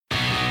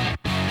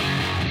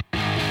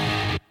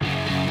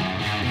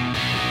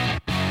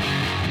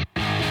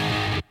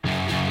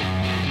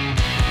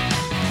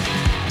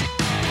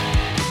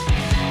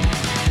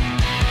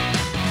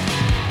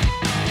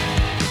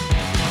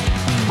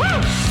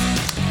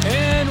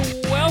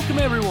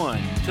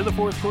to the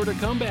fourth quarter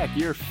comeback,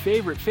 your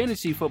favorite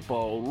fantasy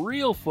football,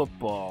 real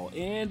football,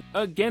 and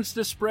against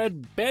the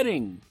spread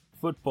betting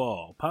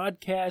football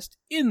podcast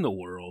in the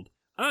world.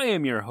 I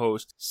am your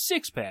host,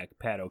 Six-Pack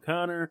Pat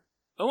O'Connor,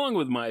 along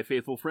with my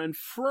faithful friend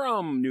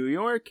from New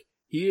York.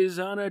 He is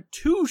on a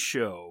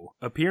two-show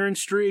appearance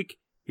streak.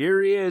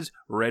 Here he is,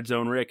 Red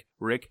Zone Rick.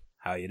 Rick,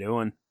 how you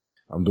doing?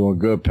 I'm doing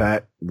good,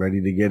 Pat.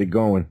 Ready to get it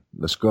going.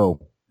 Let's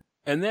go.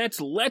 And that's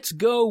Let's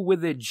Go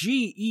with a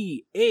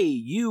G-E-A-U-X.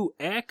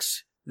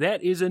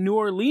 That is a New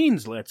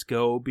Orleans Let's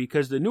Go,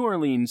 because the New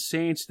Orleans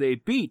Saints, they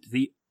beat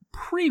the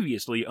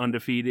previously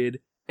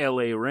undefeated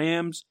LA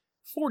Rams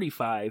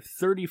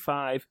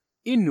 45-35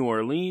 in New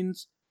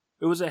Orleans.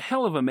 It was a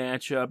hell of a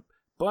matchup,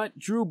 but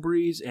Drew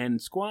Brees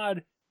and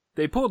squad,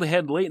 they pulled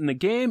ahead late in the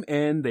game,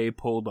 and they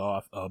pulled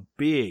off a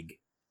big,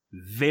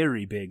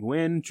 very big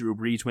win. Drew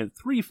Brees went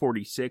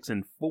 346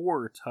 and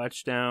 4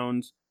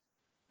 touchdowns.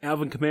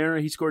 Alvin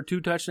Kamara, he scored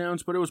 2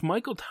 touchdowns, but it was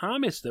Michael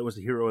Thomas that was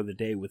the hero of the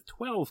day with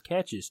 12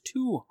 catches,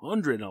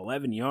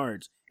 211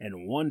 yards,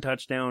 and 1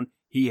 touchdown.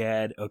 He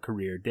had a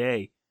career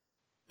day.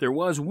 There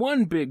was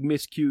one big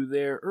miscue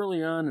there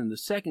early on in the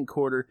second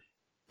quarter.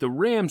 The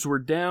Rams were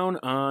down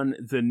on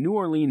the New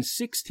Orleans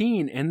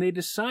 16, and they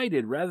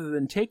decided, rather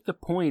than take the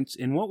points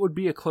in what would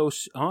be a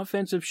close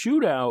offensive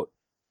shootout,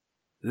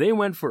 they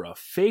went for a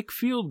fake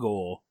field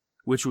goal,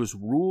 which was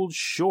ruled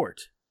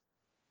short.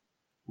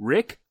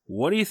 Rick,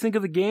 what do you think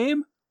of the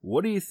game?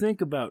 What do you think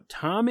about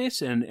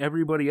Thomas and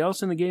everybody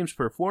else in the game's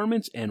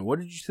performance? And what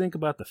did you think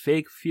about the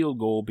fake field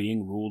goal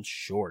being ruled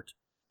short?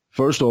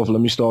 First off,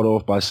 let me start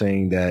off by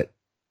saying that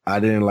I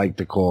didn't like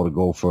the call to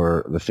go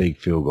for the fake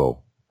field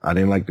goal. I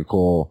didn't like the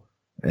call,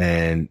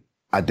 and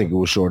I think it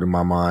was short in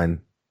my mind.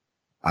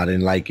 I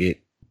didn't like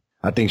it.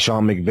 I think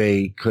Sean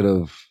McVay could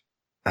have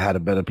had a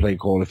better play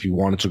call if he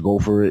wanted to go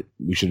for it.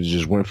 We should have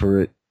just went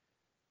for it.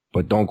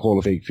 But don't call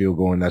a fake field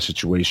goal in that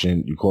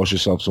situation. You cost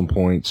yourself some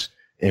points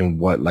in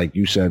what, like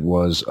you said,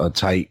 was a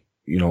tight,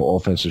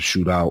 offensive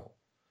shootout.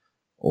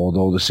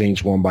 Although the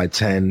Saints won by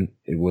 10,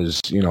 it was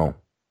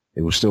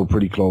still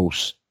pretty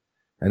close.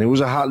 And it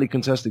was a hotly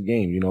contested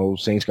game.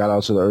 Saints got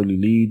out to the early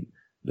lead.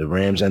 The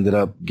Rams ended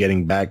up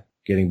getting back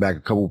a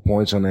couple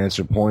points on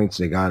unanswered points.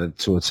 They got it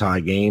to a tie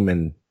game,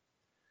 and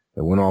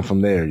it went on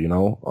from there,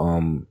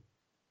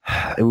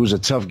 It was a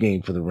tough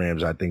game for the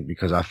Rams, I think,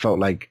 because I felt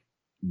like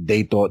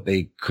they thought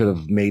they could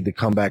have made the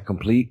comeback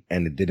complete,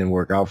 and it didn't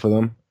work out for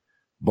them.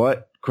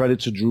 But credit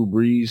to Drew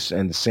Brees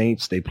and the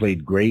Saints. They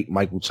played great.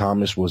 Michael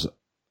Thomas was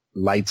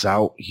lights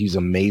out. He's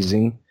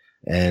amazing.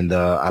 And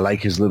I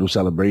like his little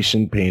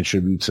celebration, paying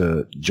tribute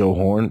to Joe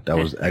Horn. That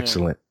was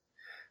excellent.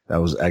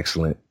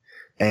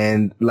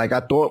 And like I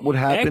thought would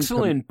happen.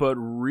 Excellent, but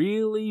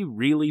really,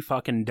 really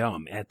fucking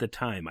dumb at the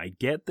time. I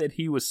get that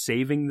he was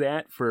saving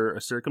that for a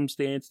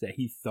circumstance that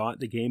he thought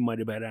the game might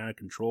have been out of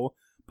control.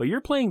 But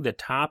you're playing the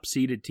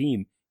top-seeded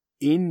team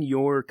in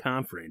your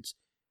conference.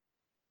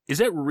 Is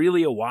that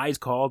really a wise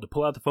call to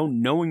pull out the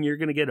phone knowing you're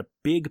going to get a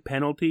big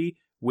penalty,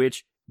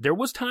 which there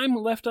was time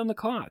left on the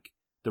clock?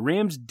 The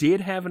Rams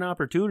did have an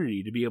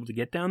opportunity to be able to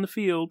get down the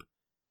field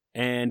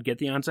and get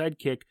the onside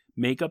kick,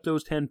 make up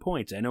those 10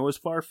 points. I know it was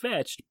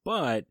far-fetched,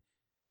 but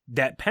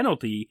that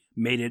penalty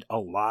made it a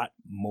lot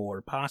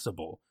more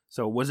possible.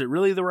 So was it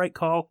really the right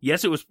call?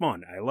 Yes, it was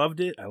fun. I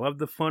loved it. I loved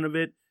the fun of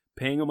it,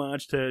 paying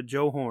homage to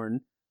Joe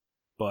Horn.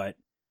 But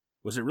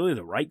was it really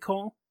the right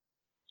call?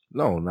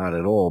 No, not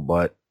at all.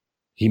 But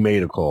he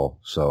made a call,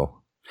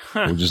 so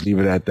we'll just leave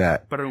it at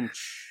that.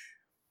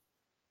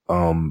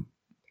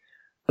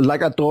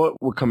 Like I thought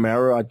with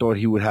Kamara, I thought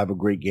he would have a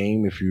great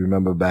game. If you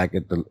remember back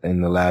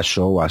in the last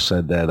show, I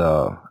said that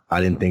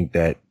I didn't think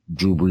that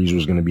Drew Brees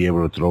was going to be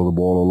able to throw the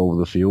ball all over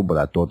the field, but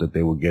I thought that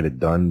they would get it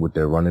done with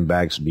their running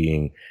backs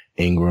being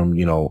Ingram,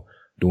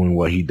 doing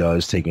what he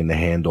does, taking the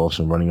handoffs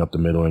and running up the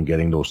middle and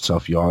getting those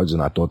tough yards.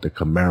 And I thought that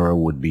Kamara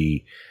would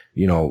be,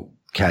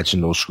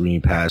 catching those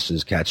screen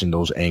passes, catching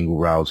those angle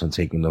routes and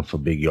taking them for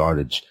big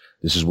yardage.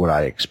 This is what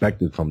I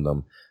expected from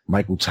them.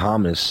 Michael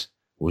Thomas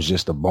was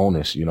just a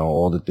bonus.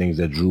 All the things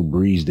that Drew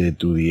Brees did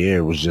through the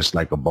air was just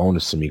like a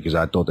bonus to me, because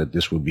I thought that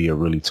this would be a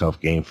really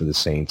tough game for the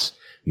Saints,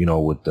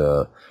 with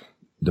the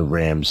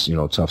Rams,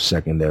 tough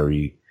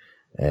secondary.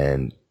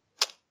 And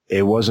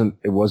it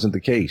wasn't the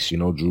case.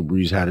 Drew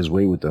Brees had his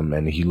way with them,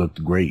 and he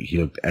looked great. He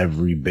looked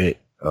every bit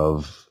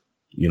of,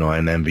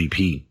 an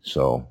MVP.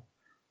 So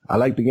I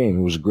liked the game.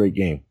 It was a great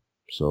game.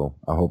 So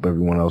I hope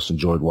everyone else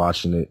enjoyed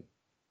watching it.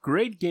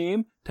 Great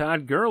game.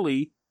 Todd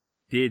Gurley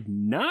did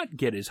not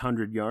get his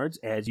 100 yards,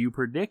 as you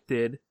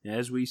predicted,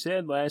 as we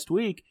said last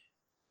week.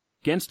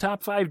 Against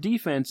top 5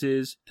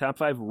 defenses, top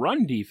 5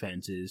 run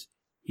defenses,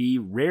 he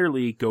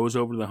rarely goes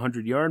over the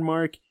 100-yard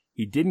mark.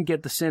 He didn't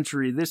get the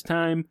century this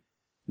time.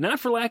 Not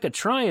for lack of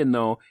trying,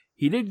 though.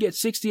 He did get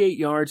 68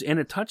 yards and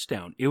a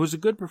touchdown. It was a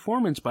good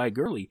performance by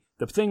Gurley.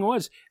 The thing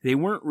was, they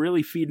weren't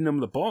really feeding him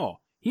the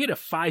ball. He had a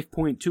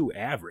 5.2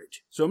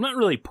 average, so I'm not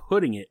really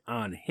putting it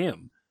on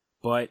him.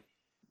 But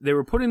they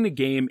were putting the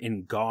game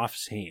in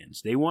Goff's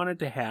hands. They wanted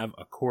to have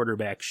a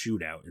quarterback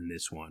shootout in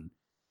this one.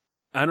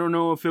 I don't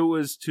know if it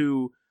was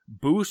to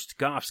boost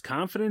Goff's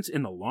confidence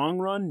in the long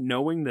run,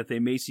 knowing that they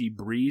may see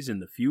Breeze in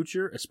the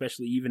future,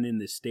 especially even in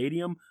this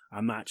stadium?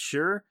 I'm not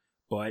sure,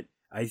 but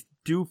I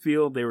do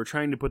feel they were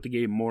trying to put the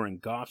game more in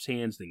Goff's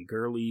hands than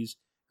Gurley's.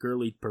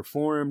 Gurley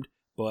performed,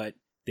 but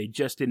they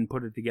just didn't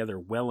put it together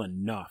well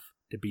enough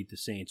to beat the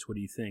Saints. What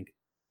do you think?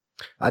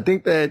 I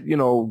think that,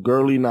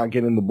 Gurley not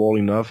getting the ball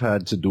enough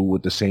had to do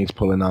with the Saints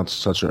pulling out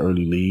such an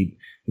early lead,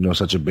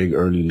 such a big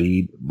early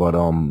lead. But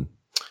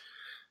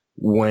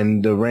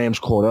when the Rams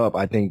caught up,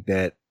 I think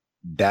that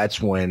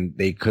that's when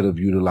they could have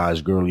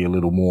utilized Gurley a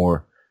little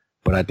more.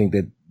 But I think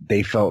that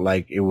they felt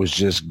like it was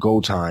just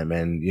go time,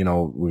 and,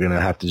 we're going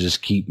to have to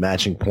just keep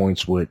matching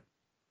points with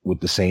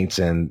the Saints,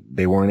 and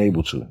they weren't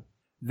able to.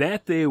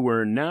 That they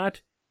were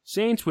not.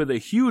 Saints with a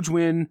huge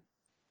win.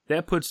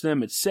 That puts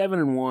them at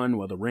 7-1,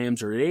 while the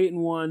Rams are at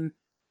 8-1.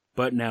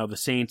 But now the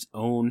Saints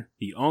own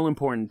the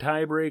all-important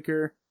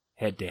tiebreaker,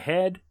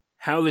 head-to-head.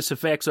 How this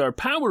affects our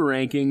power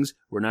rankings,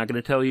 we're not going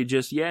to tell you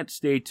just yet.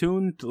 Stay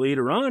tuned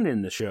later on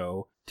in the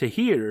show to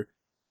hear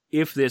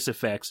if this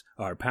affects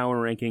our power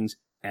rankings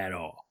at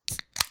all.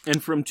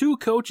 And from two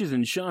coaches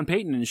in Sean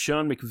Payton and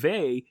Sean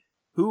McVay,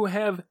 who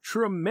have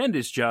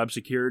tremendous job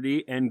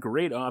security and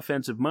great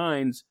offensive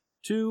minds,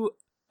 to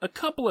a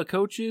couple of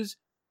coaches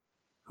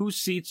whose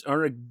seats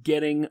are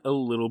getting a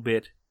little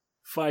bit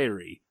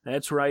fiery.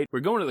 That's right,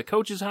 we're going to the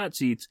coaches' hot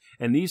seats,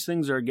 and these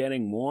things are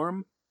getting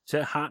warm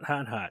to hot,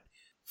 hot, hot.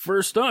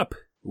 First up,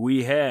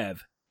 we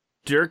have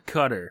Dirk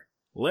Cutter.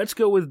 Let's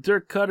go with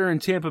Dirk Cutter in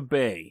Tampa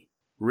Bay.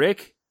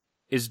 Rick,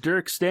 is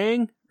Dirk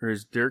staying, or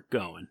is Dirk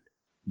going?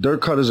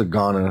 Dirk Cutter's a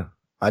goner.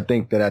 I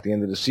think that at the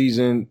end of the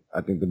season, I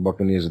think the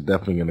Buccaneers are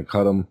definitely going to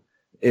cut him,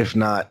 if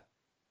not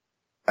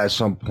at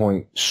some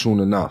point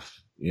soon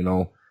enough.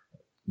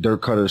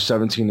 Dirk Cutter is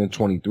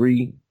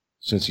 17-23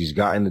 since he's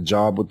gotten the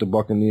job with the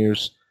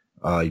Buccaneers.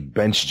 He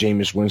benched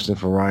Jameis Winston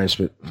for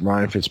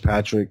Ryan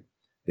Fitzpatrick.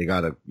 They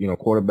got a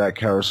quarterback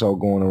carousel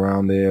going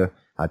around there.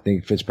 I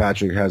think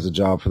Fitzpatrick has the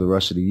job for the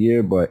rest of the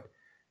year, but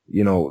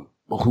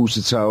who's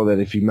to tell that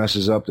if he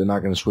messes up, they're not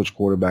going to switch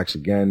quarterbacks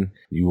again.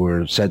 You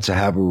were said to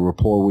have a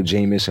rapport with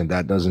Jameis, and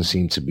that doesn't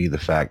seem to be the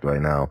fact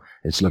right now.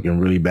 It's looking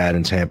really bad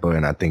in Tampa,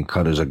 and I think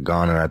Cutter's a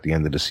goner at the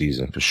end of the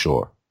season for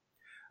sure.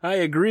 I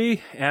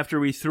agree. After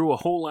we threw a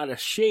whole lot of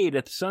shade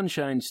at the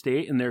Sunshine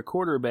State and their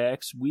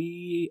quarterbacks,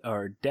 we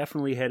are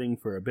definitely heading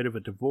for a bit of a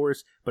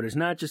divorce. But it's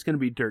not just going to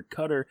be Dirk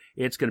Cutter.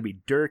 It's going to be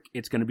Dirk.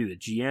 It's going to be the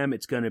GM.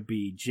 It's going to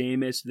be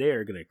Jameis. They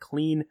are going to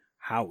clean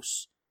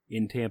house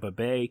in Tampa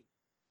Bay.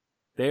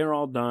 They are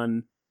all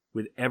done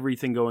with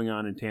everything going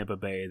on in Tampa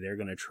Bay. They're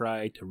going to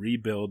try to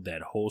rebuild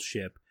that whole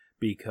ship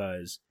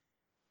because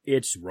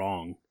it's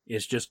wrong.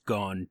 It's just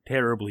gone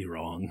terribly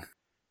wrong.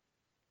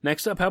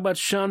 Next up, how about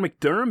Sean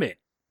McDermott?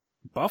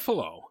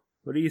 Buffalo.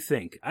 What do you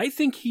think? I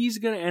think he's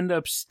going to end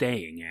up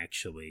staying,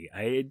 actually.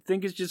 I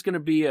think it's just going to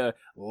be a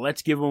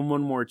let's give him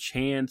one more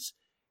chance.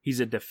 He's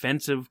a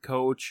defensive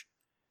coach,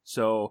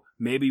 so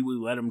maybe we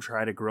let him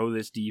try to grow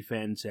this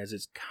defense as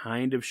it's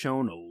kind of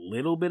shown a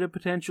little bit of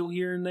potential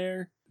here and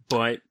there.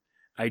 But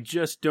I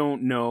just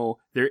don't know.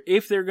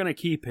 If they're going to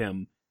keep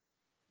him,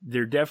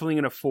 they're definitely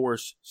going to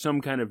force some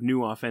kind of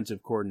new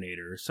offensive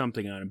coordinator or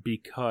something on him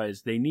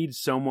because they need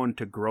someone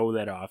to grow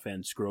that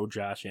offense, grow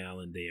Josh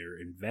Allen. They are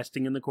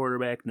investing in the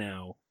quarterback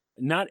now.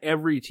 Not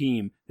every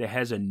team that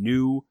has a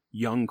new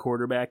young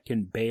quarterback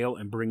can bail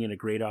and bring in a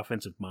great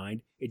offensive mind.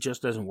 It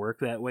just doesn't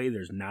work that way.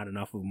 There's not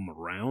enough of them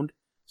around.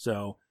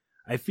 So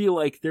I feel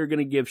like they're going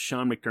to give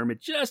Sean McDermott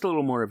just a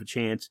little more of a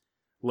chance,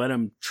 let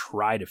him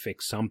try to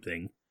fix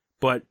something,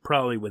 but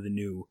probably with a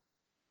new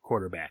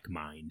quarterback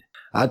mind.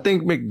 I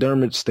think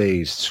McDermott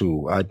stays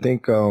too. I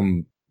think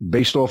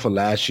based off of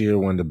last year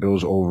when the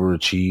Bills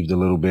overachieved a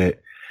little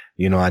bit,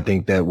 I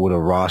think that with a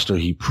roster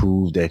he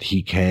proved that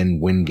he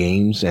can win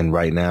games. And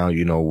right now,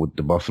 with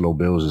the Buffalo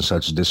Bills in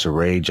such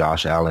disarray,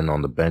 Josh Allen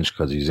on the bench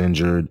because he's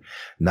injured.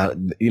 Not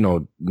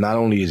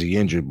only is he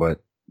injured,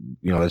 but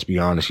let's be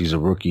honest, he's a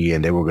rookie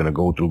and they were going to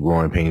go through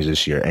growing pains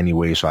this year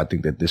anyway. So I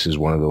think that this is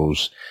one of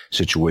those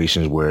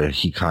situations where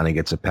he kind of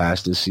gets a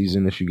pass this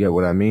season, if you get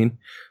what I mean.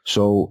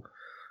 So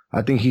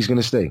I think he's going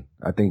to stay.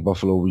 I think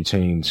Buffalo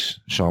retains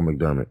Sean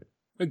McDermott.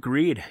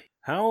 Agreed.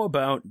 How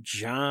about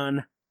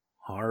John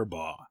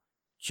Harbaugh?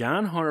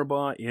 John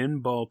Harbaugh in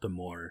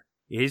Baltimore.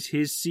 Is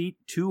his seat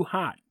too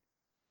hot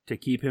to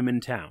keep him in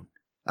town?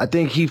 I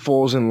think he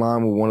falls in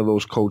line with one of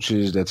those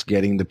coaches that's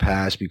getting the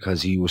pass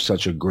because he was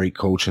such a great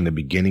coach in the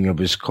beginning of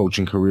his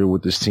coaching career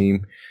with this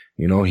team.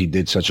 He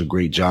did such a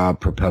great job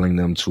propelling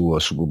them to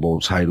a Super Bowl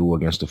title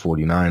against the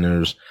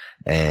 49ers.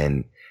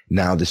 And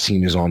now this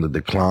team is on the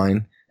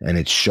decline and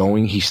it's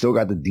showing. He still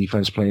got the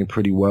defense playing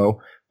pretty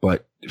well,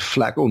 but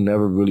Flacco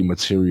never really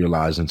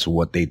materialized into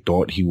what they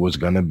thought he was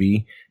going to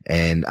be.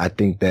 And I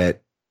think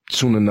that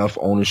soon enough,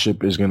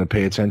 ownership is going to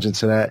pay attention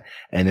to that.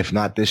 And if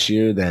not this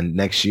year, then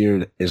next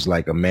year is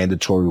like a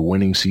mandatory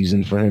winning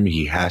season for him.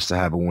 He has to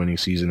have a winning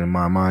season in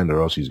my mind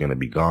or else he's going to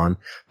be gone.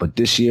 But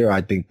this year,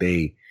 I think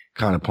they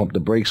kind of pump the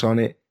brakes on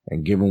it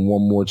and give him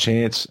one more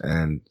chance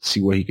and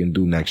see what he can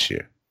do next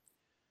year.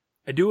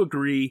 I do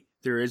agree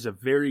there is a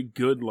very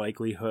good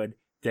likelihood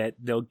that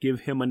they'll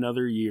give him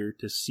another year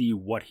to see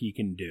what he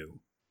can do.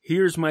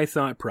 Here's my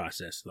thought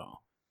process, though.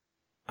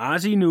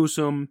 Ozzie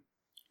Newsome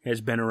has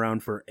been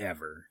around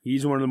forever.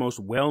 He's one of the most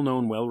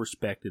well-known,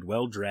 well-respected,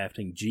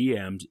 well-drafting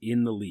GMs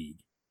in the league.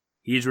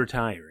 He's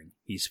retiring.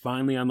 He's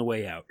finally on the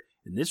way out.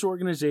 And this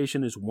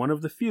organization is one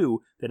of the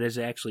few that has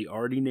actually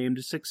already named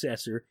a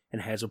successor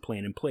and has a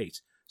plan in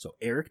place. So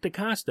Eric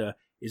DaCosta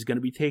is going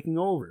to be taking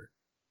over.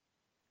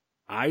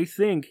 I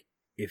think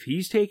if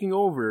he's taking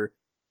over,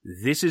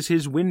 this is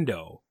his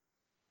window.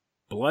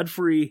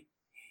 Blood-free,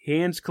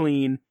 hands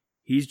clean.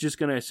 He's just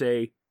going to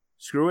say,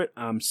 screw it,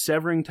 I'm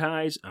severing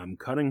ties, I'm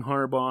cutting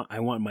Harbaugh, I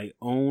want my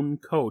own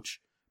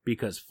coach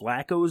because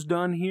Flacco's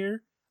done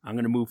here. I'm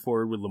going to move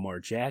forward with Lamar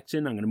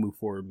Jackson. I'm going to move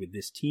forward with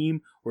this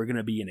team. We're going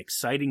to be an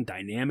exciting,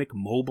 dynamic,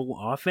 mobile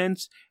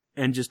offense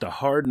and just a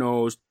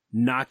hard-nosed,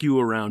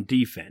 knock-you-around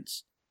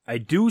defense. I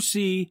do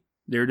see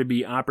there to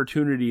be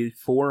opportunity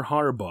for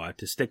Harbaugh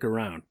to stick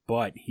around,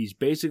 but he's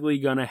basically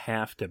going to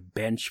have to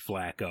bench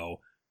Flacco,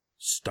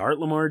 start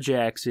Lamar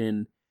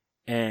Jackson,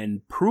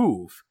 and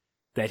prove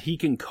that he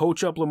can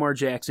coach up Lamar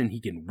Jackson, he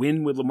can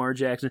win with Lamar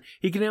Jackson,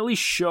 he can at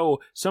least show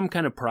some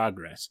kind of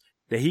progress,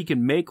 that he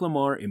can make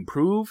Lamar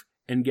improve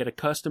and get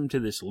accustomed to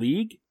this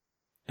league,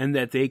 and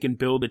that they can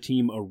build a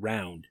team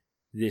around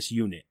this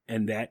unit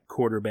and that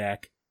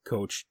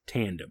quarterback-coach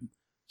tandem.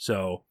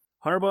 So,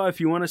 Harbaugh, if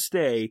you want to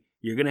stay,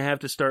 you're going to have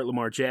to start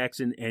Lamar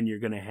Jackson, and you're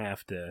going to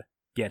have to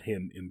get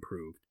him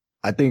improved.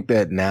 I think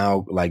that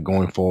now, like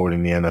going forward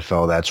in the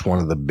NFL, that's one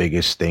of the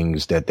biggest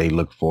things that they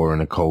look for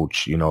in a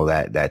coach, you know,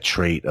 that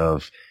trait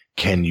of,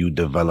 can you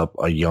develop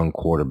a young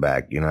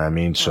quarterback? You know what I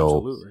mean?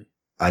 Absolutely. So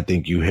I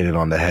think you hit it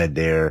on the head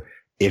there.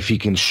 If he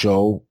can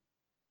show,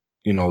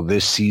 you know,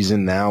 this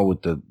season now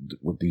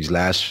with these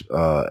last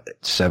 8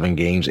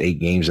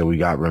 games that we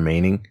got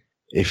remaining,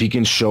 if he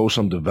can show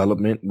some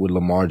development with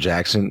Lamar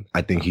Jackson,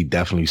 I think he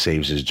definitely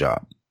saves his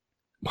job.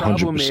 100%.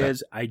 Problem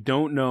is, I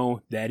don't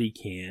know that he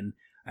can.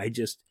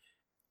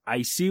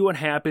 I see what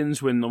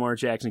happens when Lamar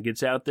Jackson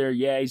gets out there.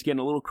 Yeah, he's getting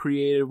a little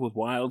creative with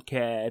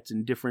Wildcats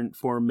and different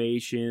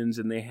formations,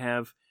 and they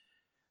have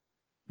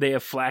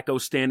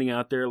Flacco standing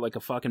out there like a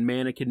fucking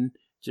mannequin,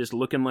 just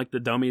looking like the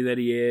dummy that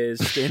he is,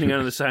 standing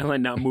on the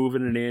sideline, not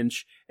moving an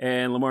inch,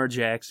 and Lamar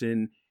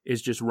Jackson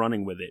is just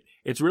running with it.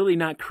 It's really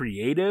not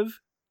creative.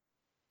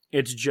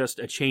 It's just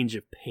a change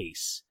of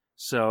pace.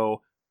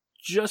 So,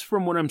 just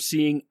from what I'm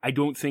seeing, I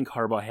don't think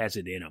Harbaugh has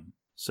it in him.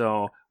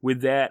 So,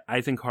 with that,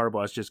 I think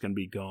Harbaugh is just going to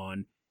be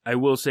gone. I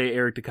will say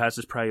Eric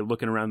DaCosta is probably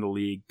looking around the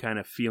league, kind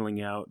of feeling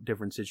out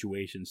different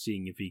situations,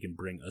 seeing if he can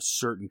bring a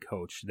certain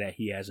coach that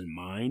he has in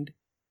mind.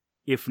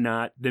 If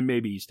not, then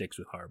maybe he sticks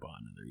with Harbaugh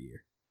another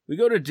year. We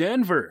go to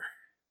Denver.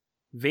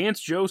 Vance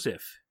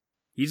Joseph.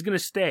 He's going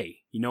to stay.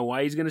 You know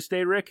why he's going to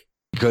stay, Rick?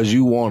 Because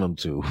you want him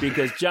to.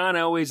 Because John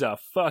Elway's a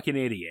fucking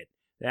idiot.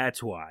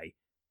 That's why.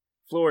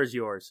 Floor is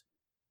yours.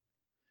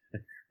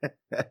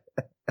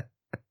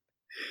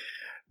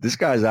 This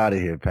guy's out of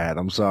here, Pat.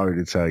 I'm sorry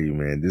to tell you,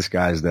 man. This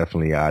guy's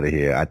definitely out of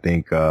here. I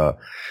think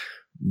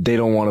they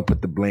don't want to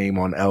put the blame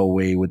on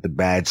Elway with the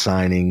bad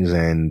signings,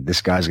 and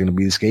this guy's going to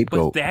be the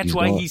scapegoat. But that's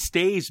why he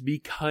stays,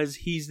 because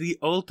he's the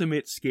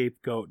ultimate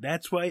scapegoat.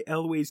 That's why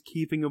Elway's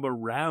keeping him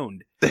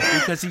around,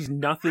 because he's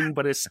nothing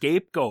but a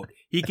scapegoat.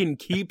 He can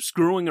keep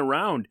screwing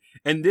around,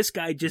 and this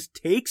guy just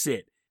takes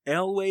it.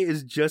 Elway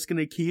is just going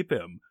to keep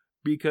him.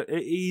 Because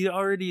he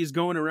already is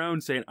going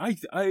around saying,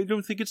 I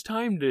don't think it's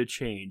time to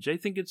change. I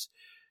think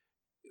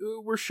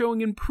we're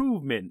showing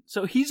improvement.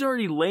 So he's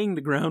already laying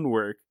the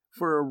groundwork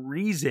for a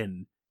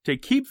reason to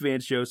keep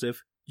Vance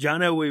Joseph. John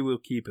Elway will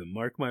keep him,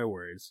 mark my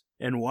words.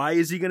 And why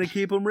is he going to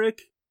keep him,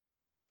 Rick?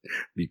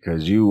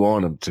 Because you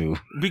want him to.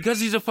 Because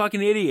he's a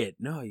fucking idiot.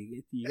 No,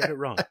 you got it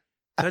wrong.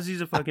 Because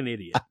he's a fucking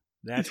idiot.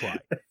 That's why.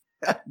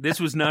 This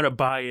was not a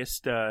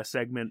biased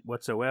segment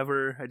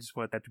whatsoever. I just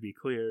want that to be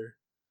clear.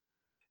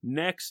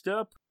 Next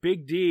up,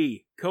 Big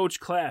D, Coach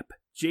Clapp,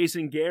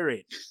 Jason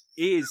Garrett.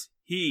 Is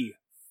he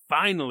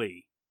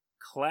finally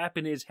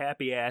clapping his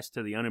happy ass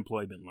to the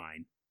unemployment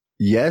line?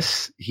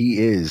 Yes, he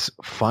is.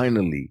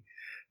 Finally.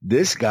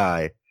 This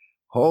guy,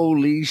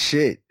 holy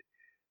shit.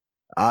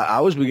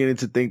 I was beginning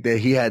to think that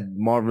he had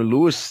Marvin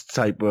Lewis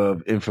type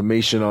of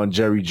information on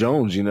Jerry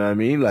Jones, you know what I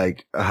mean?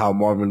 Like how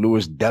Marvin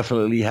Lewis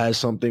definitely has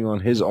something on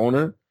his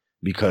owner,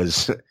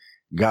 because,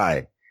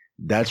 guy,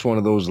 that's one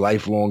of those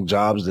lifelong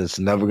jobs that's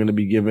never going to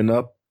be given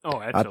up.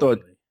 Oh,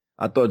 absolutely.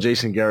 I thought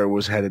Jason Garrett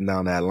was headed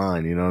down that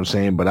line, you know what I'm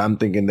saying? But I'm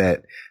thinking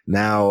that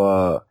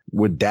now,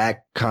 with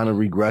Dak kind of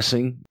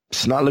regressing,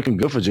 it's not looking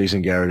good for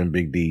Jason Garrett and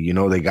Big D. You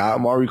know, they got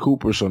Amari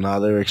Cooper, so now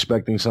they're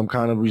expecting some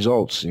kind of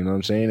results, you know what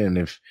I'm saying? And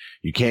if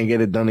you can't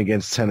get it done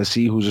against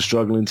Tennessee, who's a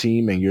struggling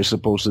team, and you're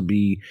supposed to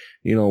be,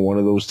 you know, one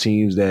of those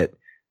teams that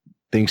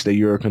thinks that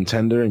you're a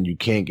contender and you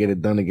can't get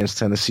it done against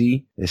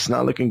Tennessee, it's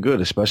not looking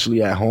good,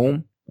 especially at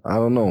home. I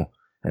don't know.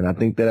 And I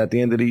think that at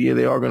the end of the year,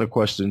 they are going to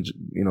question,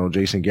 you know,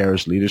 Jason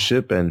Garrett's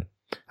leadership, and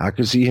I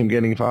could see him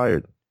getting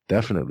fired.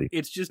 definitely.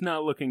 It's just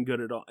not looking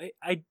good at all.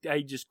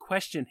 I just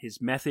question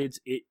his methods.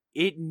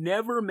 It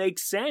never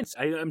makes sense.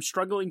 I'm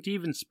struggling to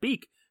even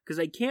speak because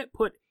I can't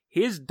put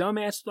his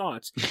dumbass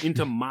thoughts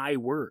into my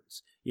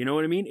words. You know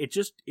what I mean?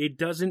 It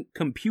doesn't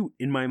compute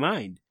in my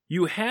mind.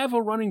 You have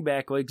a running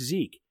back like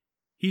Zeke.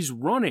 He's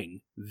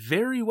running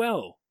very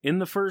well in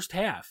the first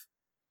half.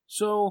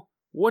 So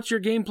what's your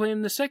game plan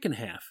in the second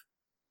half?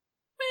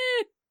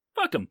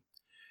 Fuck him.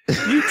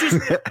 You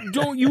just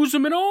don't use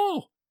him at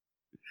all.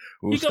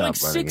 He got like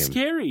 6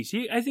 carries.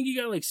 I think he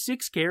got like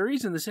 6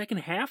 carries in the second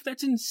half.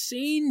 That's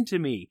insane to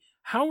me.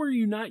 How are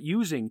you not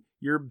using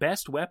your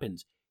best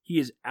weapons? He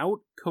is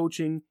out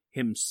coaching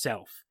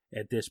himself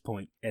at this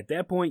point. At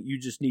that point, you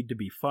just need to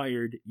be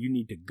fired. You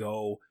need to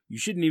go. You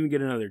shouldn't even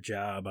get another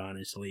job,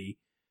 honestly.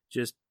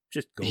 Just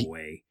go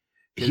away.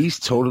 He's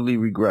totally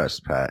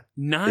regressed, Pat.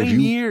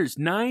 9 years.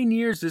 9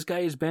 years this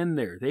guy has been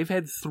there. They've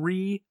had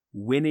 3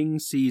 winning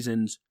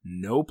seasons,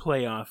 no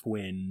playoff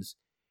wins.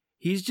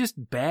 He's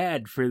just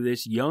bad for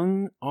this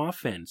young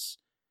offense.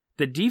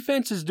 The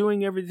defense is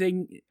doing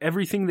everything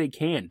they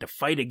can to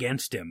fight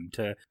against him,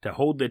 to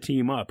hold the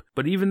team up.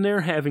 But even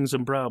they're having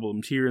some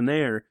problems here and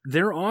there.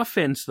 Their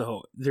offense,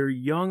 though, their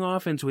young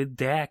offense with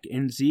Dak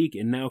and Zeke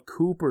and now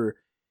Cooper,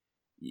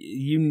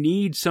 you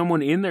need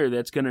someone in there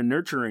that's going to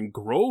nurture and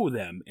grow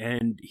them,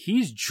 and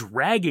he's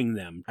dragging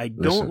them. I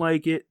don't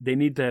like it. They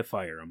need to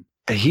fire him.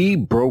 He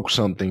broke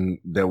something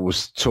that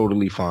was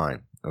totally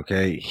fine,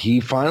 okay? He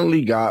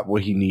finally got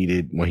what he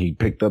needed when he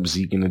picked up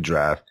Zeke in the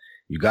draft.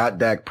 You got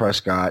Dak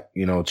Prescott.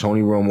 You know,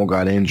 Tony Romo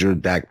got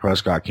injured. Dak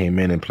Prescott came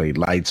in and played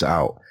lights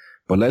out.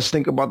 But let's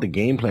think about the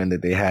game plan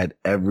that they had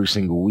every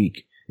single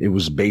week. It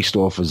was based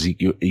off of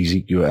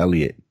Ezekiel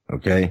Elliott,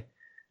 okay?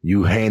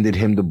 You handed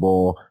him the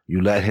ball,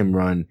 you let him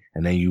run,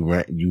 and then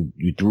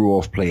you threw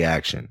off play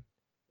action.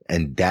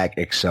 And Dak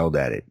excelled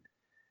at it.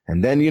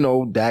 And then, you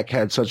know, Dak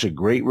had such a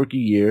great rookie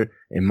year.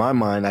 In my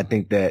mind, I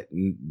think that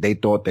they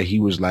thought that he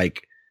was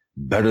like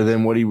better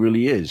than what he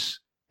really is.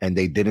 And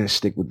they didn't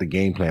stick with the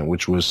game plan,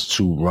 which was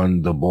to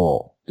run the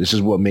ball. This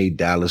is what made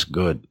Dallas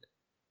good.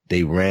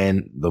 They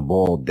ran the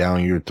ball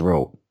down your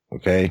throat.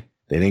 Okay.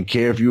 They didn't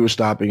care if you were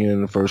stopping it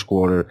in the first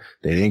quarter.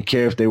 They didn't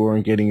care if they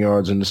weren't getting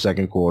yards in the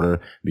second quarter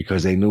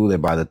because they knew that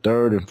by the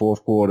third and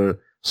fourth quarter,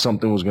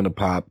 something was going to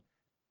pop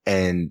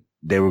and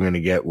they were going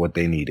to get what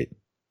they needed.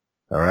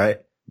 All right.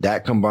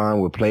 That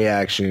combined with play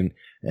action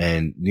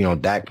and, you know,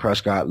 Dak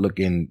Prescott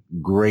looking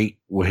great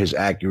with his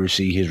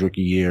accuracy, his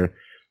rookie year,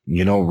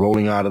 you know,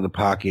 rolling out of the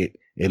pocket.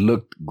 It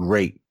looked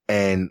great.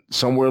 And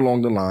somewhere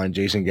along the line,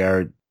 Jason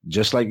Garrett,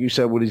 just like you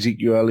said with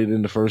Ezekiel Elliott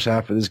in the first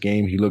half of this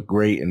game, he looked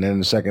great. And then in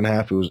the second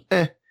half, it was,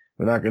 we're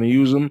not going to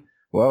use him.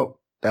 Well,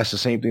 that's the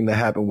same thing that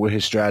happened with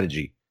his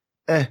strategy.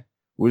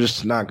 We're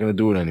just not going to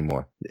do it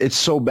anymore. It's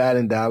so bad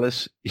in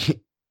Dallas.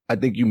 I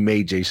think you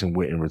made Jason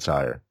Witten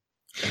retire.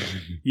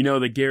 You know,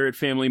 the Garrett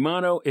family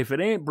motto, if it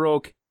ain't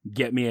broke,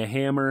 get me a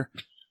hammer.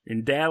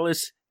 In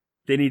Dallas,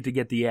 they need to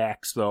get the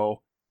axe,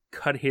 though.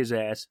 Cut his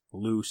ass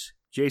loose.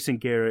 Jason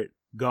Garrett,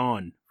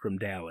 gone from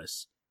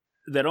Dallas.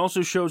 That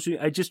also shows you,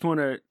 I just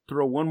want to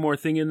throw one more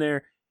thing in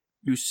there.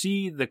 You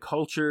see the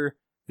culture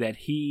that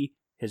he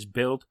has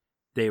built.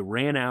 They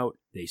ran out,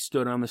 they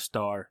stood on the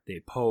star,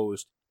 they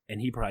posed, and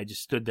he probably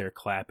just stood there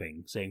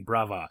clapping, saying,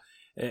 brava.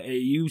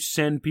 You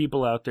send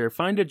people out there,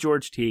 find a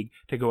George Teague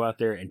to go out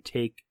there and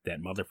take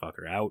that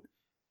motherfucker out.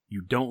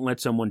 You don't let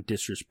someone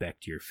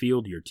disrespect your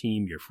field, your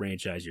team, your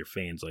franchise, your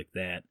fans like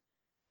that.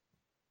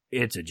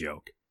 It's a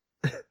joke.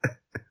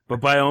 But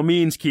by all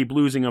means, keep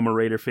losing. I'm a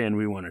Raider fan.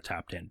 We want a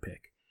top 10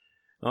 pick.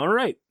 All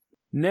right.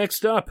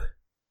 Next up,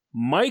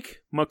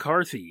 Mike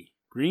McCarthy,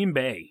 Green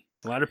Bay.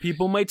 A lot of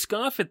people might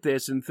scoff at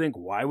this and think,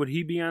 why would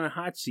he be on a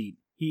hot seat?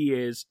 He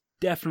is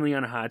definitely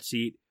on a hot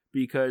seat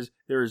because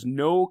there is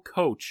no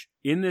coach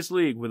in this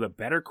league with a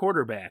better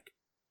quarterback,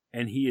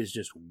 and he is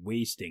just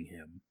wasting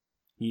him.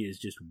 He is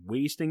just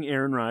wasting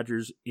Aaron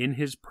Rodgers in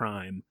his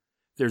prime.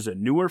 There's a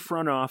newer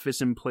front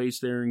office in place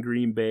there in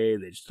Green Bay.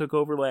 They just took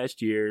over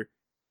last year.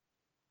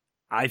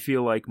 I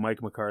feel like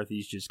Mike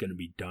McCarthy's just going to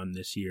be done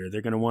this year.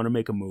 They're going to want to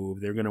make a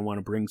move. They're going to want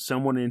to bring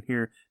someone in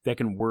here that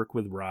can work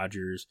with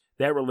Rodgers.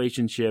 That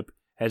relationship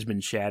has been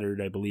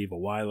shattered, I believe, a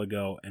while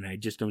ago, and I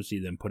just don't see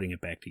them putting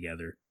it back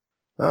together.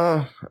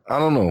 I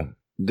don't know.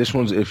 This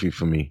one's iffy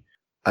for me.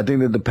 I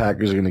think that the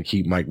Packers are going to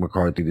keep Mike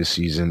McCarthy this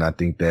season. I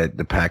think that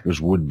the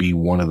Packers would be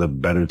one of the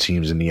better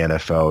teams in the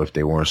NFL if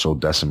they weren't so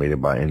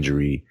decimated by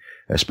injury,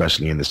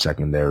 especially in the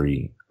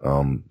secondary.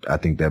 I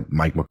think that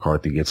Mike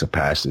McCarthy gets a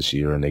pass this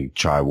year and they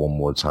try one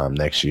more time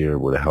next year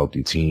with a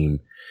healthy team.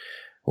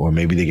 Or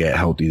maybe they get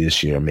healthy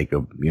this year and make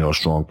a,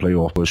 strong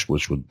playoff push,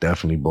 which would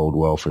definitely bode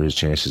well for his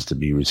chances to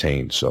be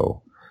retained.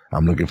 So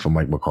I'm looking for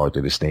Mike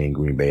McCarthy to stay in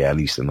Green Bay at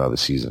least another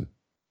season.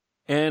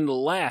 And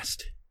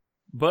last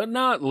but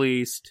not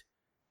least,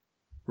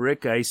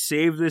 Rick, I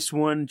saved this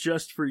one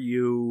just for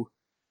you.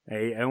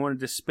 I wanted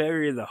to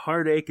spare you the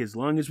heartache as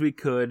long as we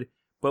could,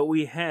 but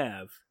we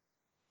have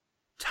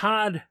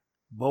Todd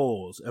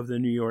Bowles of the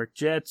New York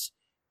Jets.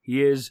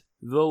 He is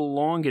the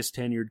longest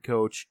tenured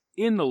coach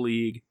in the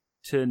league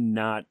to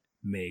not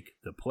make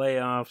the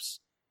playoffs.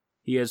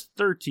 He has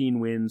 13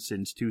 wins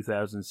since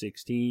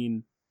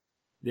 2016.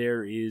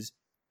 There is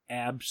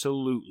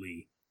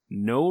absolutely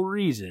no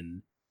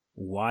reason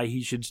why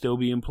he should still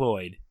be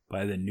employed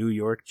by the New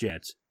York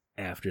Jets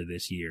after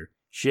this year.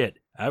 Shit,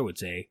 I would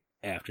say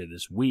after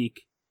this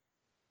week.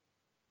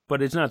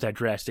 But it's not that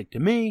drastic to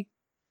me.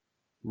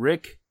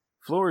 Rick,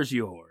 floor is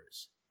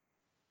yours.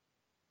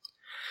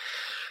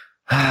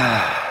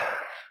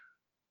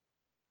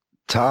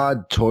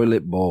 Todd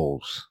Toilet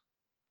Bowles.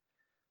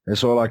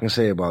 That's all I can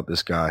say about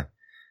this guy.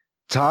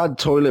 Todd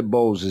Toilet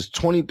Bowles is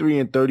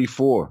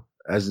 23-34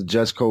 as the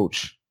Jets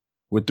coach.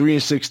 We're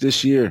 3-6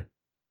 this year.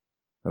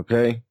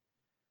 Okay?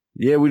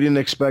 Yeah, we didn't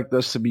expect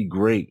us to be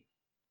great,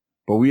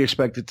 but we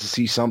expected to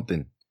see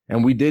something.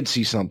 And we did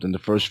see something the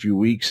first few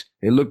weeks.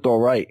 It looked all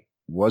right. It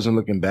wasn't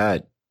looking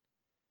bad.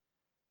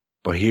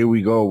 But here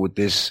we go with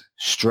this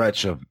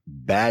stretch of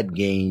bad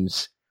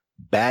games,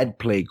 bad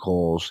play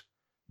calls,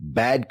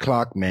 bad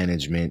clock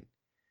management.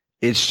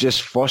 It's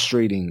just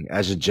frustrating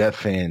as a Jet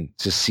fan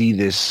to see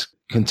this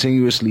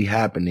continuously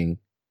happening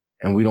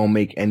and we don't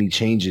make any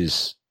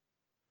changes.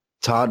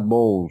 Todd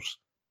Bowles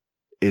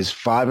is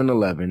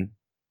 5-11,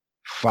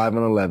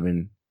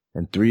 5-11,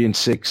 and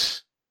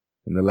 3-6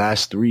 in the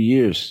last 3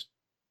 years.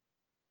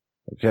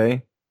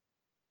 Okay?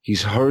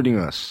 He's hurting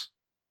us.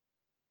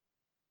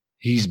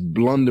 He's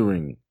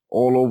blundering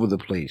all over the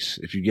place,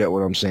 if you get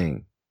what I'm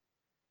saying.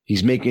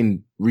 He's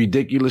making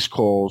ridiculous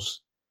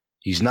calls.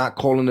 He's not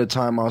calling the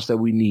timeouts that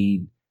we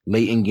need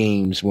late in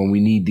games when we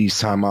need these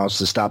timeouts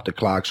to stop the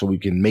clock so we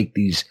can make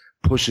these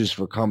pushes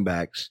for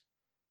comebacks.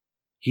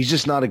 He's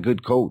just not a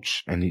good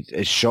coach, and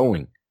it's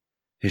showing.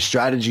 His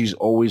strategy's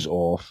always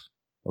off,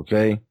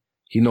 okay?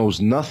 He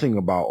knows nothing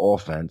about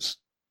offense,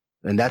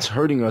 and that's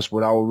hurting us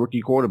with our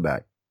rookie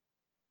quarterback.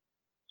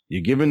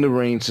 You're giving the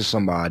reins to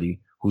somebody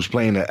who's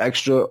playing an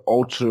extra,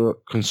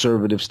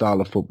 ultra-conservative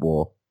style of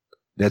football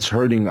that's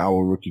hurting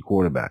our rookie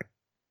quarterback,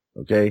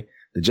 okay?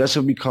 The Jets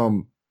have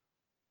become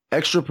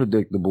extra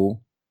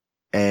predictable,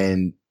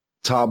 and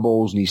Todd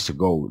Bowles needs to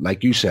go.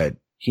 Like you said,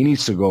 he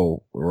needs to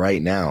go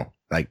right now,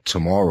 like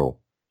tomorrow.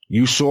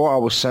 You saw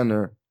our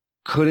center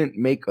couldn't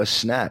make a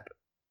snap.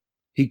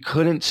 He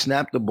couldn't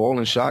snap the ball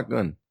in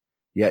shotgun,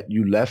 yet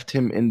you left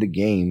him in the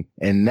game.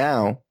 And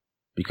now,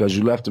 because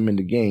you left him in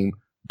the game,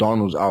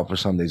 Darnold's out for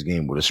Sunday's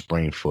game with a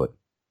sprained foot.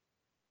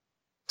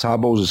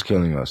 Todd Bowles is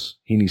killing us.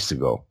 He needs to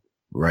go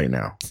right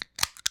now.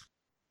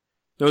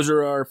 Those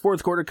are our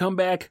fourth quarter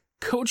comeback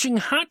coaching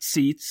hot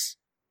seats.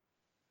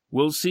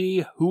 We'll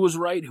see who was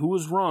right, who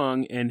was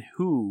wrong, and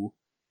who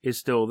is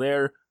still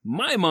there.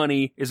 My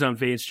money is on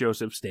Vance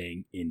Joseph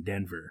staying in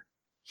Denver.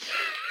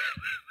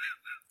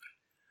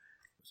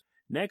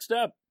 Next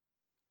up,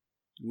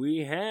 we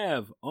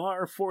have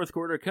our fourth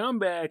quarter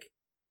comeback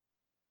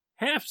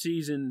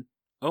half-season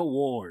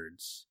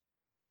awards.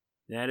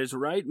 That is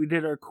right, we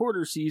did our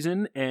quarter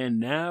season, and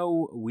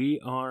now we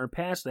are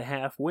past the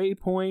halfway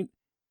point.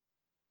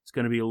 It's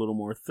going to be a little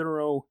more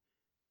thorough.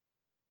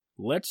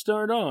 Let's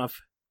start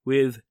off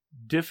with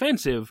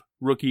Defensive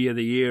Rookie of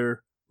the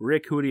Year.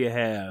 Rick, who do you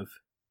have?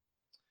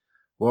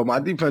 Well, my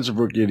Defensive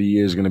Rookie of the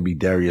Year is going to be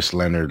Darius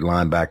Leonard,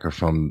 linebacker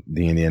from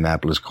the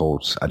Indianapolis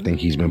Colts. I think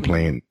he's been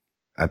playing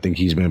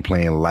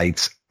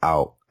lights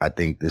out. I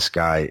think this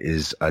guy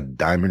is a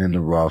diamond in the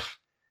rough,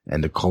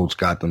 and the Colts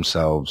got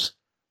themselves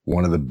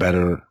one of the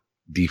better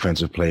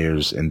defensive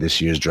players in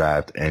this year's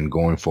draft, and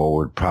going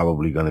forward,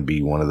 probably going to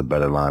be one of the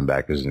better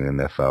linebackers in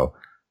the NFL.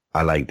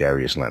 I like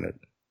Darius Leonard.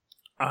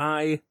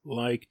 I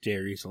like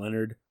Darius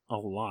Leonard a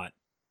lot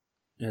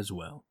as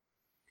well.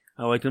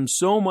 I like him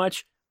so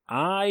much,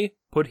 I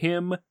put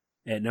him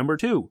at number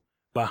 2,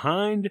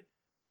 behind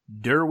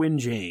Derwin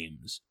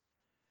James.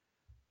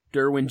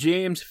 Derwin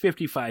James,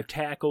 55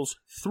 tackles,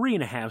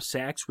 3.5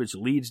 sacks, which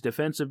leads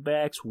defensive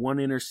backs, 1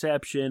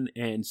 interception,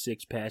 and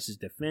 6 passes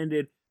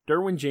defended.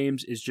 Derwin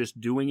James is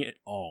just doing it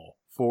all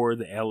for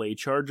the LA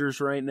Chargers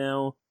right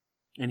now,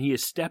 and he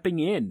is stepping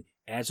in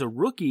as a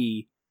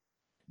rookie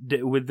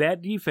with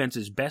that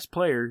defense's best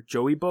player,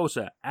 Joey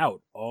Bosa,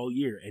 out all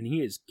year, and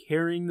he is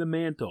carrying the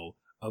mantle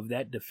of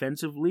that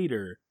defensive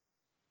leader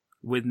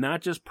with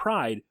not just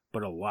pride,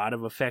 but a lot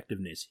of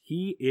effectiveness.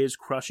 He is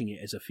crushing it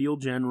as a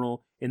field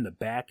general in the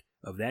back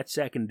of that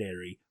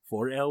secondary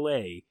for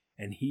LA,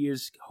 and he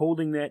is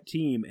holding that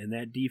team and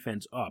that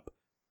defense up,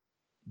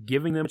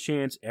 giving them a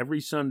chance every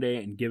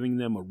Sunday and giving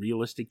them a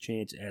realistic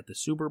chance at the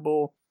Super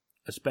Bowl,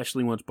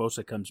 especially once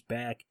Bosa comes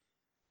back.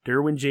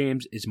 Derwin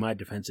James is my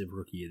Defensive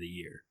Rookie of the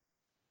Year.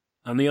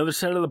 On the other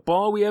side of the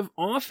ball, we have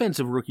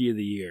Offensive Rookie of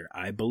the Year.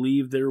 I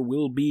believe there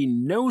will be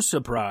no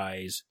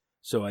surprise,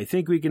 so I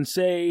think we can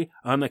say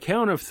on the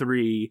count of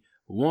 3,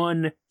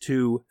 1,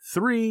 2,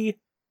 3,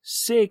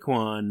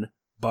 Saquon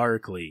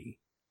Barkley.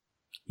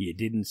 You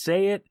didn't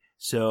say it,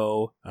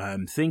 so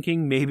I'm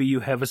thinking maybe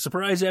you have a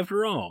surprise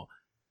after all.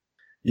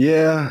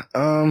 Yeah,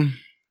 I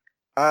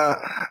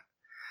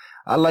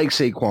like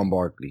Saquon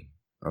Barkley.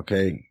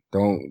 Okay,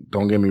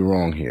 don't get me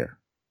wrong here,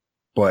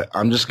 but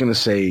I'm just gonna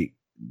say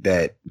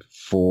that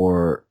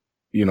for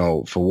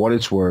what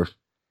it's worth,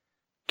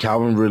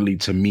 Calvin Ridley,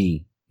 to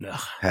me, Ugh.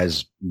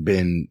 has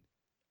been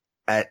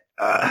at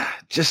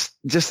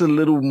just a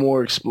little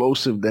more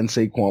explosive than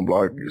Saquon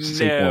Barkley.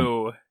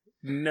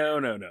 No.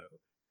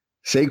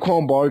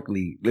 Saquon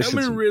Barkley, listen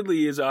Calvin to me.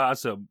 Ridley is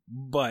awesome,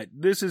 but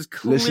this is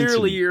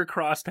clearly your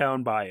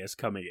crosstown bias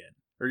coming in.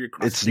 Or your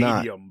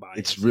cross-stadium bias.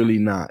 It's really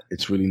not.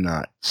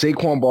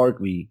 Saquon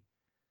Barkley,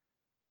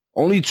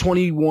 only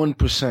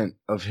 21%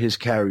 of his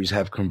carries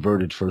have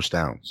converted first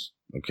downs,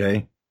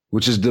 okay?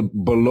 Which is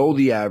below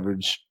the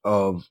average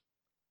of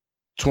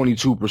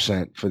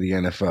 22% for the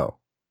NFL.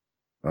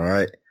 All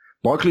right?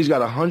 Barkley's got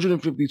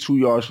 152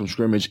 yards from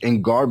scrimmage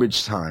in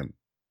garbage time.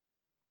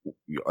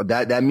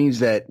 That means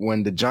that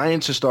when the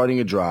Giants are starting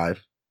a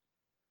drive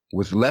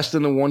with less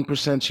than a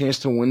 1% chance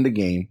to win the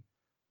game,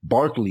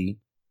 Barkley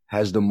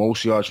has the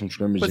most yards from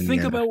scrimmage in the NFL. But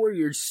think about what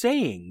you're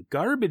saying.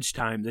 Garbage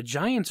time. The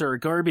Giants are a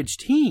garbage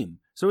team.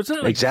 So it's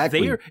not like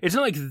it's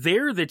not like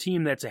they're the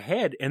team that's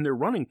ahead and they're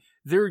running.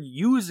 They're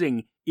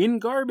using in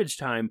garbage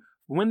time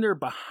when they're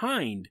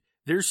behind,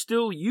 they're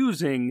still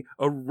using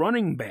a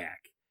running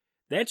back.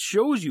 That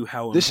shows you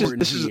how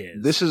important he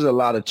is. This is a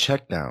lot of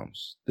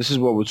checkdowns. This is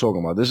what we're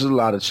talking about. This is a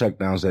lot of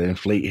checkdowns that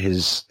inflate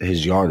his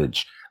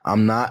yardage.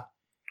 I'm not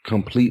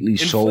completely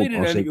sold on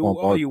Saquon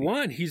all you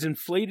want. He's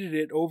inflated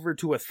it over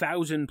to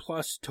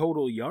 1,000+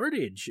 total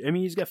yardage. I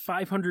mean, he's got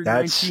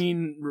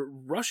 519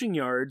 rushing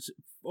yards,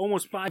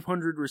 almost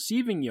 500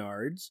 receiving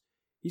yards.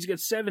 He's got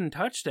 7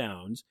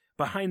 touchdowns.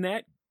 Behind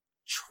that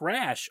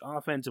trash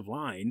offensive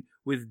line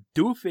with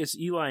doofus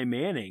Eli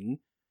Manning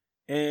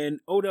and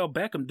Odell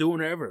Beckham doing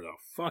whatever the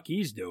fuck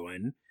he's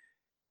doing.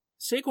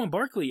 Saquon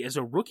Barkley, as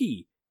a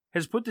rookie,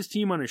 has put this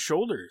team on his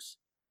shoulders.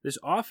 This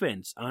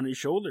offense on his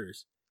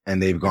shoulders.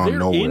 And they've gone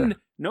nowhere.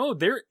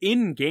 They're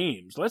in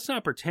games. Let's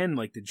not pretend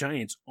like the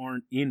Giants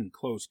aren't in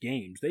close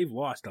games. They've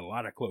lost a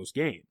lot of close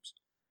games.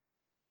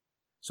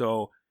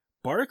 So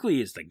Barkley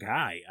is the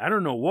guy. I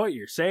don't know what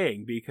you're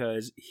saying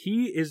because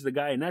he is the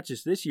guy, not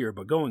just this year,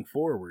 but going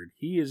forward.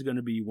 He is going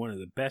to be one of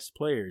the best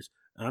players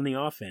on the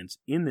offense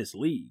in this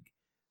league.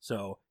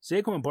 So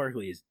Saquon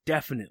Barkley is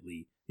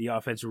definitely the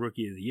offensive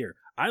rookie of the year.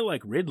 I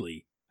like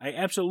Ridley. I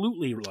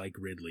absolutely like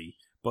Ridley,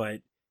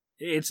 but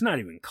it's not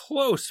even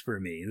close for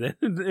me.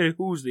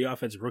 Who's the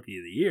offensive rookie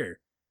of the year?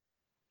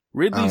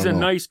 Ridley's a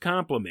nice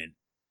compliment.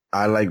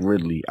 I like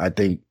Ridley. I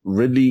think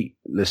Ridley,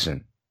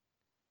 listen,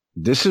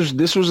 this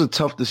was a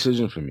tough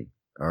decision for me.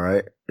 All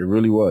right. It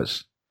really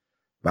was.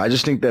 But I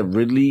just think that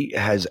Ridley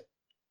has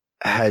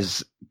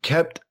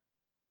kept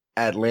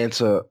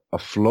Atlanta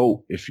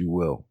afloat, if you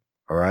will.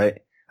 All right.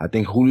 I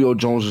think Julio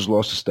Jones has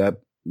lost a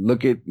step.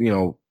 Look at,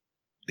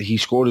 he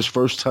scored his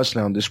first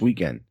touchdown this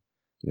weekend.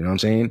 You know what I'm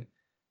saying?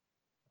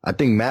 I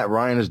think Matt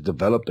Ryan has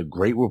developed a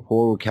great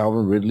rapport with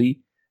Calvin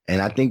Ridley.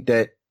 And I think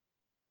that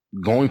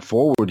going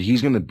forward,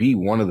 he's going to be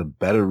one of the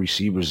better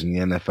receivers in the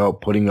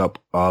NFL, putting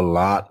up a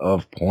lot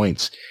of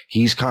points.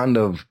 He's kind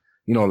of,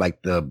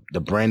 like the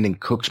Brandon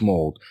Cooks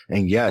mold.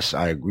 And yes,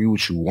 I agree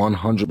with you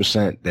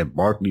 100% that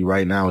Barkley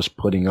right now is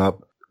putting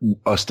up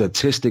a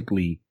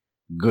statistically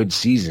good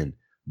season.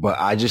 But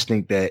I just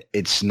think that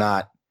it's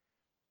not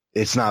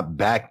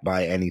backed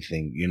by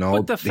anything,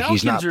 But the Falcons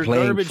he's not are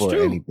playing garbage for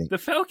too. anything. The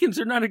Falcons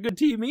are not a good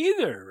team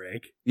either,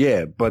 Rick.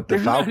 Yeah, but the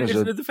Falcons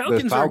are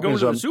going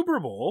to the Super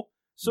Bowl.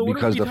 So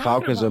because the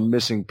Falcons are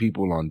missing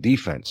people on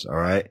defense. All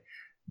right,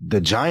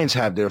 the Giants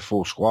have their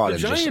full squad and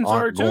just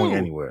aren't going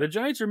anywhere. The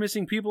Giants are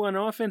missing people on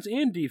offense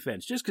and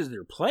defense. Just because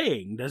they're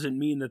playing doesn't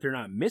mean that they're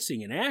not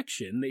missing in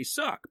action. They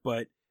suck,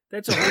 but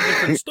that's a whole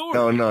different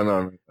story.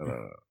 No.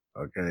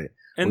 Okay.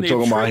 And we're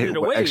talking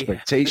about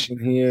expectation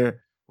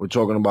here. We're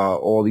talking about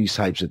all these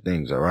types of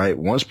things. All right.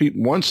 Once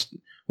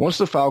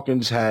the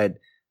Falcons had,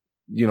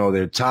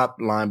 their top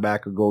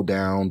linebacker go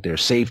down, their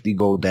safety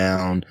go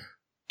down,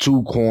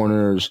 2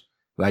 corners,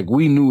 like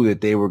we knew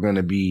that they were going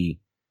to be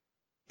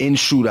in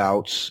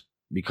shootouts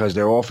because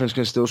their offense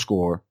can still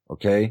score.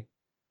 Okay.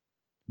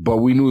 But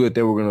we knew that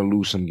they were going to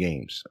lose some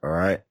games. All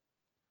right.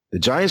 The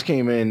Giants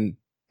came in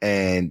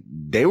and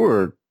they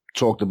were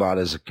talked about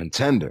as a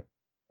contender.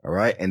 All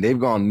right. And they've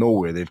gone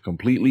nowhere. They've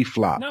completely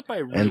flopped. Not by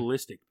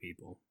realistic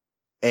people.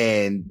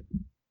 And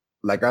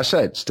like I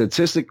said,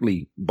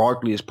 statistically,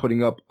 Barkley is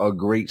putting up a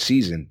great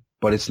season,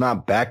 but it's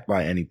not backed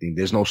by anything.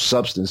 There's no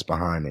substance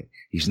behind it.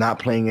 He's not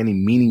playing any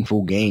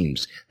meaningful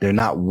games. They're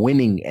not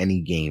winning any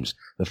games.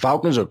 The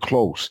Falcons are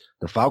close.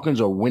 The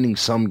Falcons are winning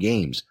some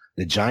games.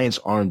 The Giants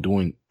aren't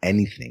doing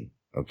anything.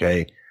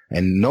 Okay.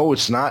 And no,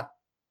 it's not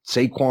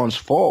Saquon's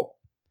fault,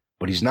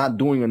 but he's not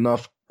doing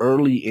enough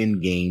early in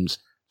games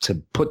to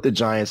put the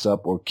Giants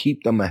up or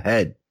keep them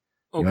ahead.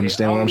 You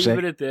understand what I'm saying?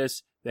 I'll leave it at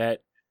this,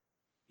 that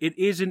it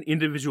is an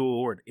individual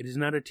award. It is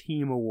not a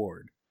team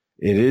award.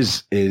 It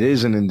is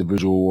an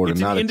individual award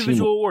and not a team. It's an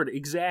individual award,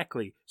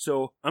 exactly.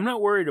 So I'm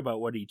not worried about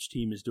what each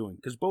team is doing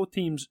because both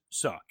teams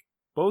suck.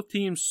 Both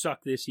teams suck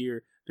this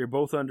year. They're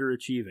both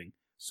underachieving.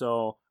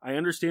 So I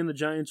understand the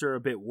Giants are a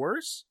bit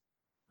worse,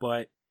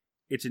 but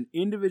it's an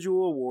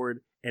individual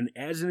award, and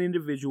as an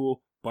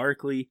individual,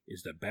 Barkley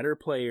is the better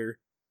player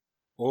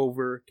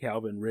over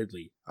Calvin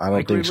Ridley. I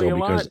don't think so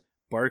because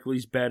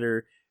Barkley's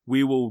better.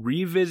 We will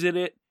revisit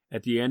it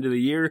at the end of the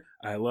year.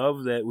 I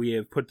love that we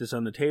have put this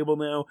on the table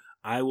now.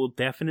 I will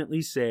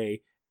definitely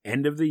say,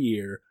 end of the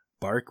year,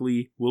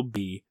 Barkley will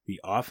be the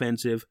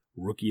offensive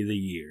rookie of the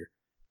year.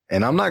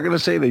 And I'm not going to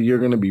say that you're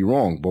going to be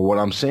wrong, but what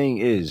I'm saying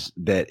is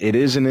that it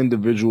is an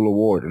individual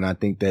award. And I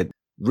think that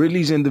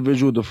Ridley's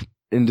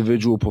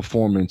individual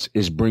performance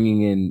is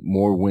bringing in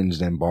more wins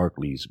than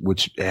Barkley's,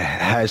 which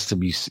has to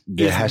be,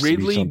 Is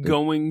Ridley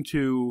going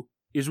to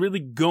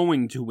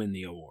win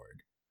the award?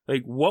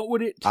 Like, what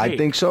would it take? I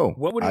think so.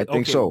 What would it, I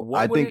think okay, so.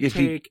 What I would think it if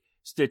take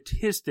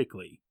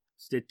statistically,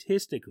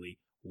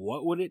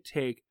 what would it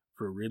take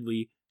for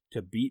Ridley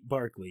to beat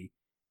Barkley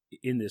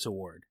in this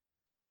award?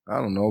 I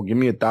don't know. Give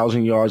me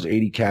 1,000 yards,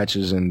 80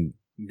 catches, and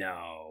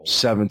No.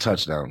 7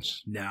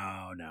 touchdowns.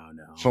 No.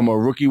 From a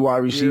rookie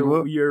wide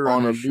receiver You're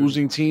on a unsure.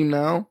 losing team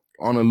now?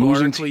 On a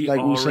losing Barkley team,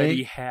 like we're saying?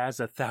 already has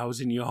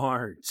 1,000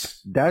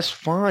 yards. That's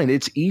fine.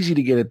 It's easy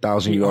to get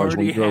 1,000 He yards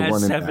when already you're has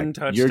running 7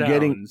 back. You're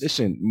getting,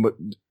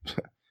 touchdowns.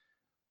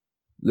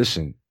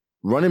 listen,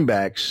 running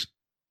backs,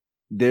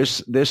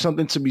 there's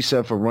something to be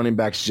said for running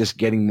backs just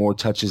getting more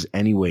touches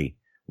anyway.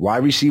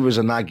 Wide receivers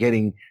are not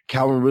getting,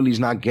 Calvin Ridley's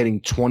not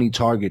getting 20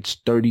 targets,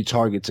 30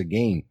 targets a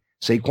game.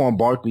 Saquon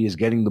Barkley is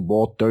getting the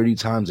ball 30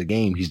 times a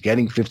game. He's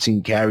getting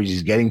 15 carries.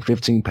 He's getting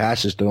 15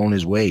 passes thrown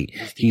his way.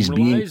 He's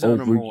being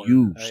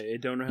overused. I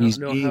don't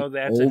know how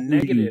that's a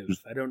negative.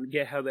 I don't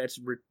get how that's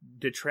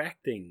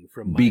detracting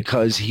from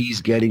because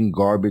he's getting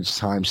garbage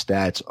time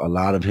stats. A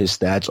lot of his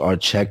stats are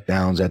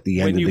checkdowns at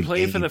the end of the game. When you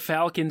play for the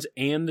Falcons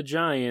and the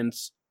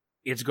Giants,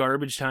 it's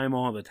garbage time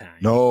all the time.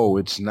 No,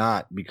 it's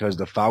not, because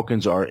the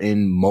Falcons are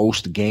in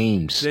most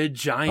games. The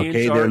Giants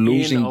are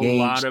in a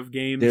lot of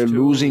games. They're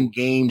losing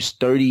games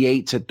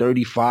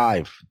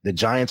 38-35. The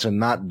Giants are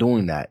not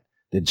doing that.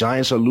 The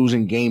Giants are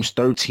losing games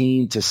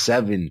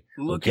 13-7.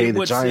 Look at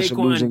what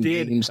Saquon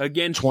did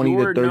against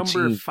your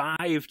number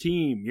 5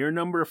 team. Your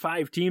number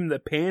 5 team, the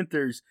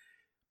Panthers.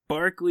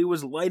 Barkley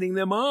was lighting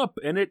them up,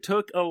 and it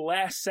took a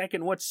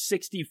last-second,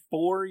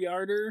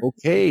 64-yarder?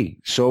 Okay,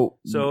 so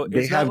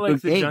they it's have not like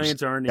good the games.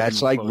 Giants aren't That's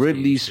in like close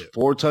Ridley's games,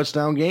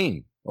 4-touchdown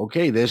game.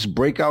 Okay, there's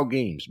breakout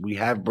games. We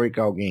have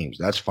breakout games.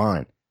 That's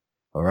fine.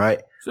 All right?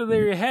 So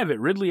there you have it.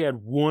 Ridley had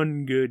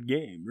one good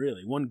game,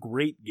 really. One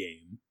great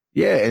game.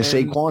 Yeah, and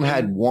Saquon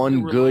had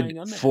one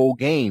good full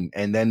game,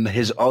 and then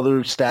his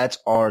other stats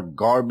are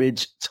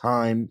garbage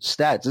time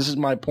stats. This is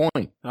my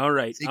point. All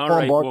right,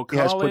 We'll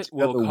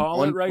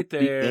call it right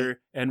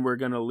there, and we're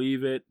going to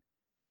leave it.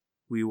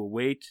 We will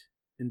wait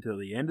until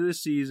the end of the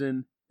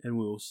season, and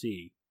we will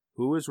see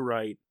who is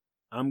right.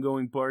 I'm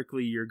going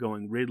Barkley, you're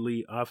going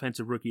Ridley,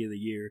 Offensive Rookie of the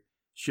Year.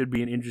 Should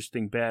be an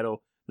interesting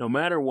battle. No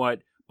matter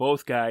what,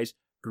 both guys,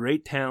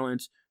 great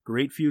talents,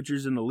 great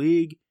futures in the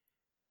league.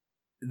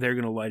 They're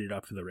going to light it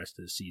up for the rest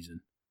of the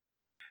season.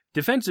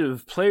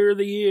 Defensive Player of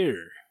the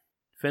Year.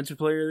 Defensive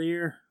Player of the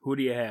Year? Who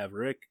do you have,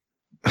 Rick?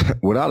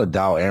 Without a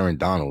doubt, Aaron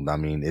Donald. I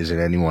mean, is it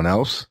anyone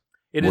else?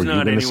 It is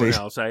not anyone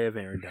else. I have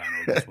Aaron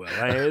Donald as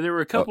well. There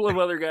were a couple of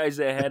other guys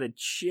that had a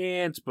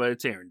chance, but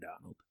it's Aaron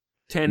Donald.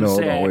 10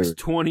 sacks,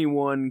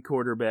 21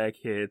 quarterback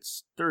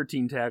hits,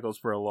 13 tackles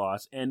for a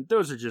loss, and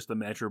those are just the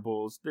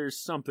measurables. There's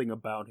something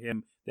about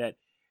him that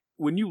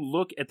when you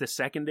look at the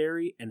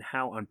secondary and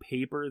how on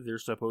paper they're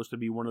supposed to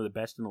be one of the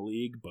best in the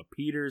league, but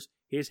Peters,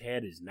 his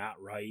head is not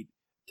right.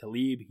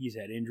 Talib, he's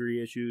had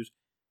injury issues.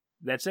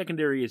 That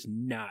secondary is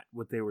not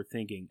what they were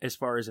thinking. As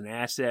far as an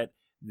asset,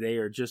 they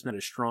are just not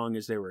as strong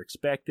as they were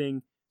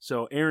expecting.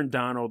 So Aaron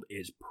Donald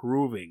is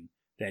proving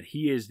that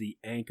he is the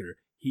anchor.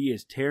 He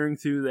is tearing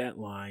through that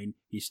line.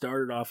 He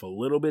started off a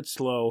little bit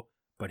slow,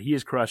 but he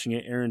is crushing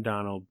it. Aaron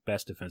Donald,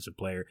 best defensive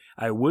player.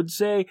 I would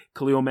say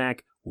Khalil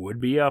Mack would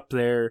be up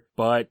there,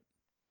 but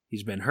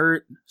he's been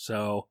hurt,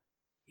 so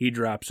he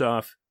drops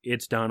off.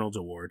 It's Donald's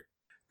award.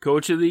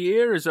 Coach of the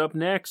Year is up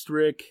next,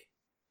 Rick.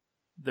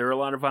 There are a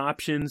lot of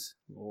options,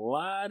 a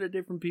lot of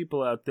different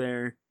people out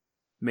there.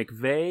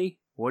 McVay,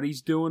 what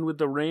he's doing with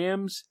the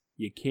Rams,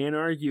 you can't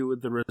argue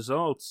with the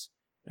results.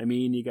 I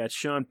mean, you got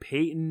Sean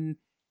Payton,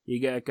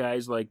 you got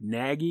guys like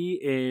Nagy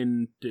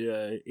in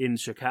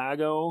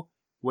Chicago,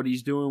 what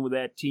he's doing with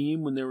that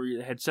team when they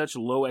had such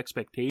low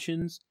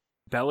expectations.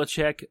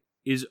 Belichick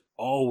is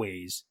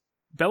always...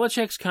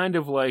 Belichick's kind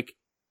of like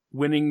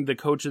winning the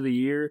Coach of the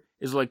Year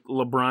is like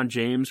LeBron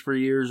James for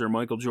years or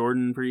Michael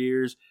Jordan for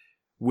years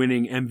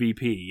winning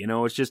MVP. You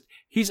know, it's just,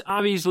 he's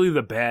obviously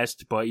the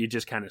best, but you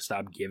just kind of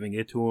stop giving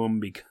it to him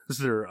because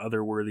there are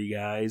other worthy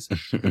guys.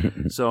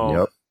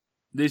 So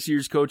This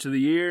year's Coach of the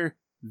Year,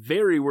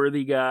 very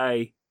worthy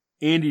guy,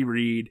 Andy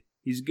Reid.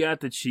 He's got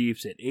the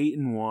Chiefs at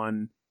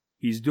 8-1.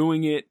 He's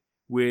doing it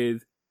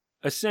with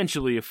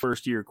essentially a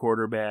first-year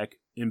quarterback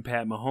in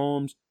Pat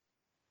Mahomes.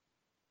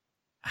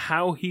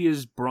 How he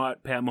has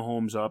brought Pat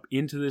Mahomes up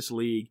into this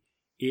league,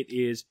 it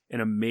is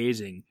an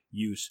amazing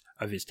use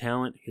of his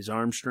talent, his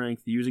arm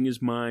strength, using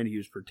his mind. He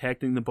was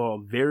protecting the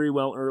ball very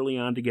well early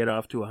on to get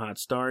off to a hot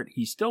start.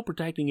 He's still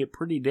protecting it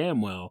pretty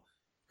damn well.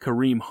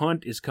 Kareem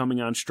Hunt is coming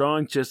on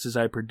strong, just as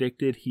I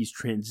predicted. He's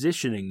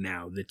transitioning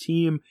now the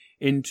team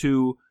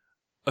into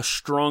a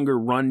stronger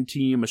run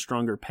team, a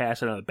stronger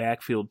pass out of the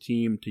backfield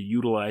team to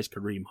utilize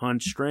Kareem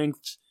Hunt's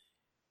strengths.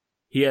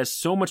 He has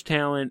so much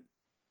talent.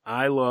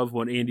 I love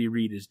what Andy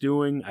Reid is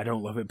doing. I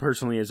don't love it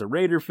personally as a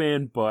Raider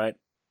fan, but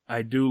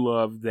I do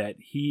love that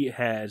he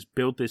has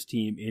built this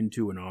team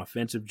into an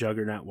offensive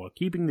juggernaut while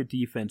keeping the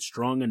defense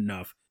strong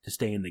enough to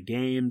stay in the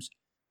games.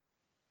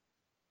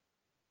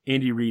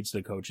 Andy Reid's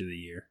the coach of the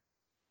year.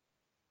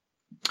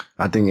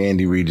 I think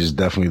Andy Reid is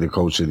definitely the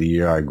coach of the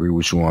year. I agree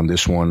with you on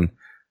this one.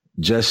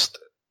 Just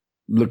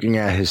looking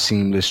at his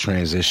seamless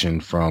transition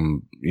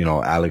from,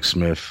 Alex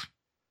Smith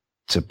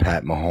to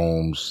Pat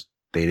Mahomes,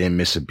 they didn't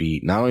miss a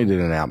beat. Not only did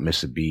they not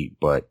miss a beat,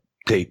 but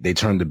they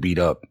turned the beat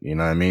up. You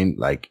know what I mean?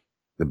 Like,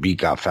 the beat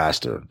got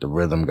faster. The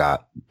rhythm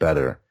got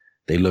better.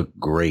 They look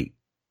great.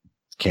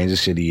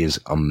 Kansas City is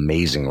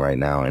amazing right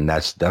now, and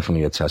that's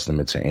definitely a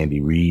testament to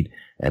Andy Reid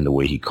and the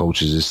way he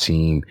coaches his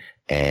team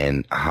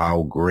and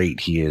how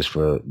great he is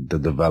for the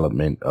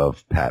development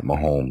of Pat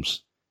Mahomes.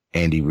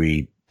 Andy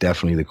Reid,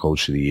 definitely the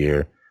coach of the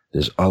year.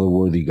 There's other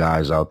worthy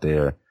guys out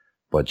there,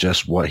 but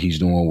just what he's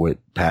doing with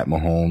Pat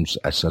Mahomes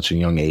at such a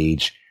young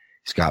age,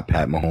 he's got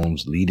Pat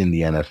Mahomes leading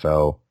the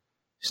NFL.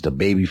 He's the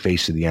baby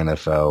face of the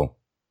NFL.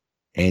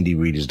 Andy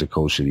Reid is the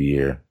coach of the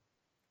year,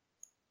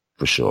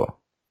 for sure.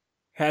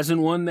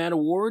 Hasn't won that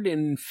award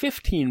in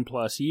 15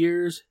 plus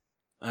years.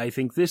 I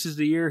think this is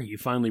the year he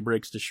finally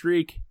breaks the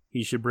streak.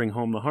 He should bring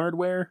home the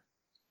hardware.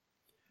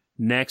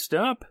 Next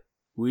up,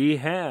 we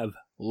have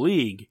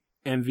League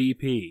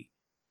MVP.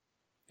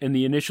 In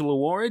the initial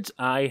awards,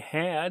 I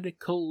had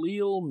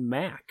Khalil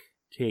Mack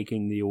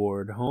taking the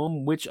award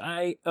home, which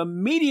I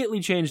immediately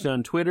changed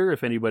on Twitter,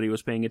 if anybody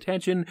was paying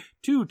attention,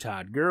 to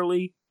Todd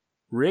Gurley.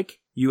 Rick,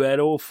 you had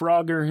old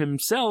Frogger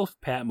himself,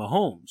 Pat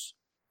Mahomes.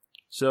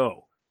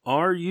 So,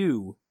 are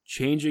you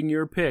changing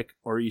your pick,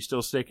 or are you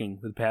still sticking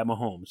with Pat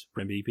Mahomes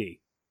for MVP?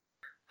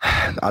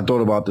 I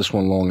thought about this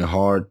one long and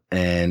hard,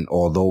 and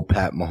although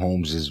Pat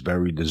Mahomes is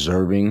very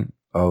deserving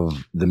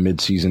of the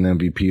midseason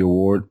MVP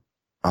award,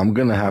 I'm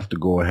going to have to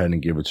go ahead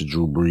and give it to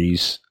Drew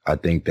Brees. I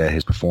think that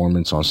his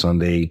performance on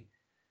Sunday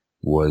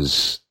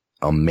was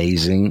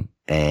amazing,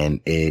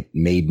 and it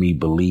made me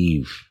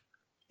believe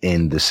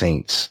in the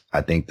Saints.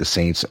 I think the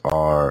Saints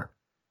are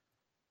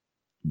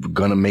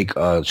going to make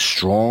a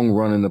strong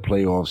run in the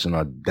playoffs and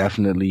are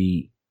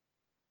definitely,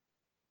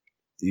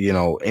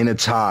 in a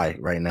tie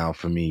right now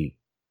for me,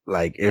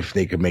 like if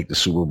they could make the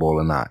Super Bowl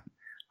or not.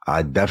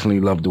 I definitely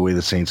love the way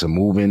the Saints are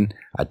moving.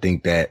 I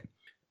think that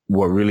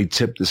what really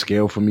tipped the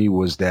scale for me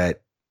was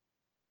that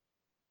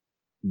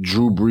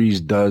Drew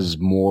Brees does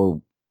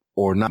more,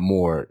 or not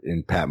more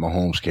in Pat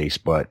Mahomes' case,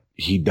 but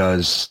he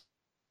does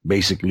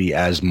basically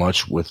as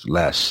much with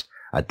less.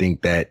 I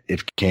think that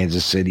if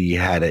Kansas City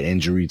had an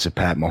injury to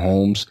Pat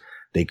Mahomes,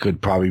 they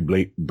could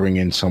probably bring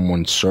in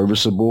someone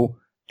serviceable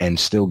and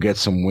still get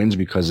some wins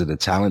because of the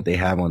talent they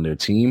have on their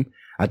team.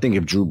 I think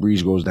if Drew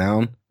Brees goes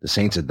down, the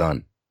Saints are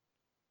done.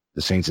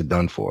 The Saints are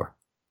done for.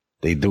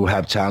 They do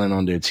have talent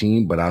on their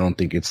team, but I don't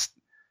think it's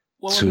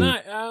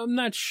I'm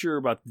not sure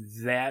about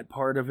that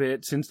part of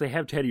it. Since they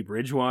have Teddy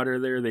Bridgewater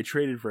there, they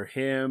traded for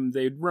him.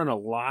 They'd run a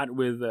lot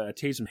with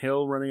Taysom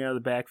Hill running out of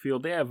the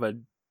backfield. They have a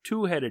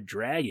two-headed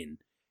dragon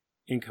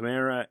in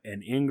Kamara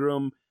and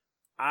Ingram.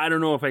 I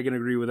don't know if I can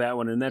agree with that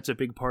one, and that's a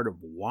big part of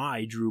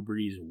why Drew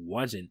Brees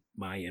wasn't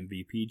my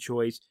MVP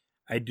choice.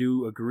 I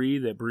do agree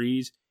that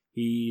Brees,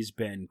 he's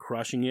been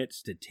crushing it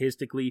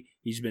statistically.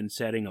 He's been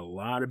setting a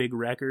lot of big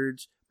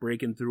records,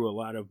 breaking through a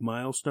lot of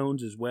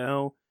milestones as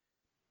well.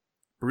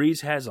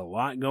 Brees has a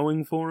lot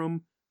going for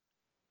him,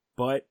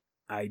 but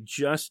I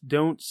just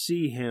don't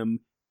see him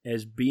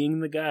as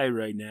being the guy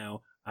right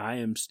now. I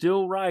am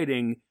still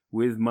riding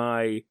with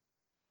my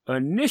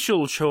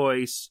initial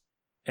choice,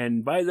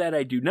 and by that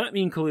I do not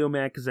mean Khalil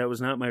Mack because that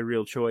was not my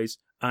real choice.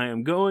 I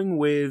am going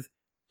with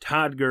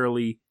Todd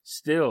Gurley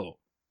still.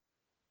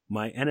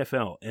 My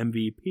NFL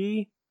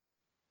MVP,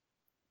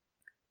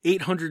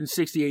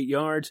 868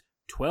 yards,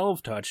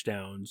 12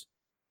 touchdowns,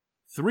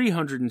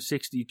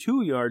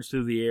 362 yards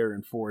through the air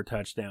and 4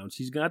 touchdowns.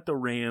 He's got the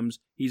Rams.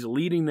 He's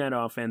leading that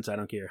offense. I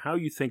don't care how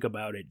you think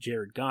about it.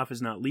 Jared Goff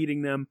is not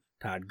leading them.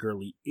 Todd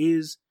Gurley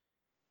is.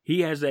 He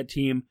has that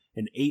team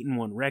an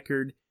 8-1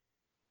 record.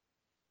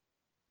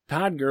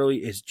 Todd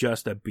Gurley is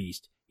just a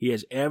beast. He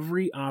has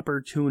every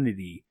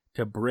opportunity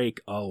to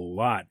break a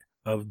lot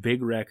of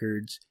big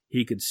records.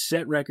 He could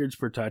set records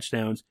for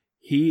touchdowns.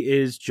 He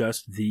is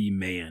just the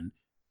man.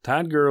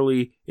 Todd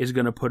Gurley is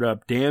going to put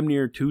up damn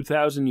near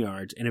 2,000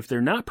 yards, and if they're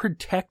not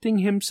protecting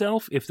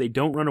himself, if they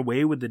don't run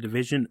away with the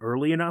division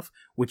early enough,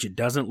 which it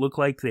doesn't look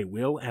like they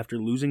will after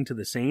losing to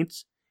the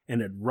Saints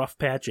and a rough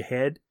patch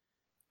ahead,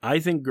 I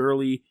think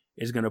Gurley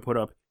is going to put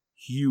up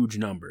huge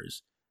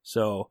numbers.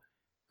 So,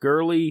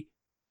 Gurley,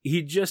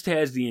 he just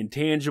has the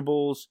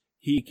intangibles.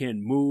 He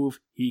can move.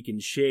 He can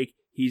shake.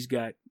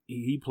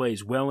 He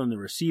plays well in the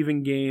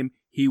receiving game.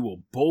 He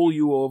will bowl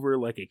you over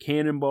like a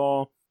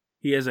cannonball.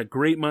 He has a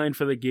great mind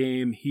for the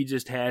game. He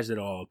just has it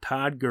all.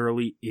 Todd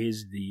Gurley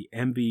is the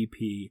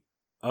MVP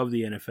of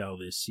the NFL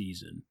this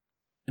season.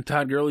 And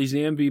Todd Gurley's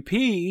the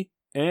MVP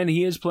and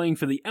he is playing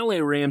for the LA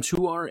Rams,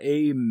 who are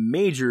a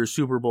major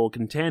Super Bowl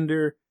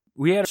contender.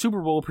 We had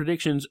Super Bowl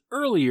predictions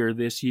earlier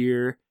this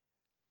year.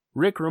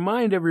 Rick,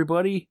 remind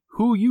everybody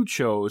who you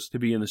chose to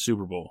be in the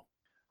Super Bowl.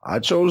 I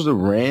chose the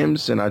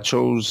Rams, and I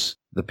chose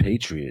the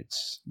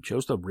Patriots. You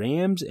chose the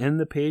Rams and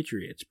the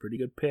Patriots. Pretty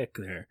good pick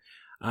there.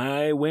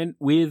 I went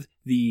with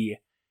the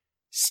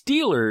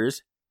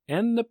Steelers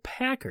and the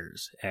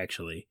Packers,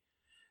 actually.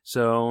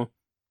 So,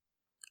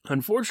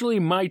 unfortunately,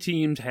 my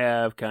teams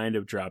have kind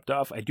of dropped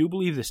off. I do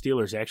believe the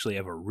Steelers actually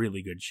have a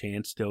really good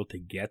chance still to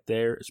get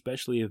there,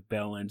 especially if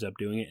Bell ends up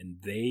doing it,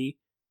 and they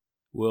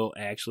will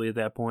actually, at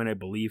that point, I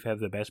believe, have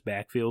the best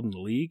backfield in the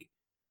league.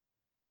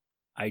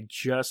 I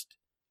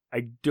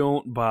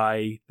don't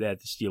buy that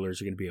the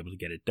Steelers are going to be able to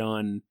get it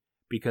done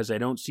because I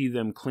don't see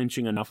them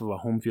clinching enough of a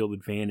home field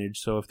advantage.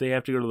 So if they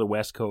have to go to the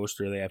West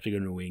Coast or they have to go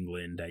to New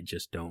England, I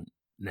just don't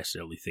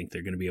necessarily think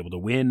they're going to be able to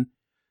win.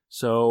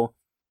 So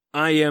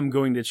I am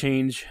going to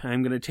change.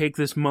 I'm going to take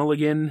this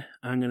mulligan.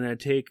 I'm going to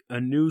take a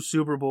new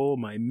Super Bowl,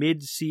 my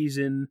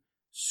mid-season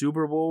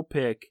Super Bowl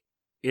pick.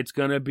 It's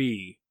going to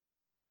be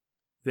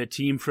the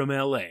team from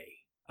LA.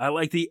 I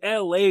like the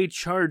LA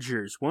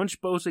Chargers. Once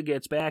Bosa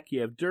gets back,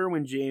 you have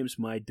Derwin James,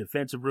 my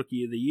defensive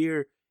rookie of the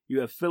year.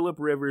 You have Phillip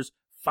Rivers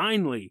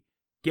finally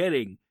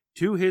getting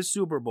to his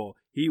Super Bowl.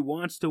 He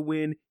wants to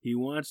win. He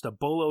wants to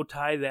bolo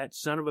tie that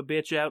son of a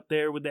bitch out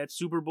there with that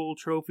Super Bowl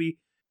trophy.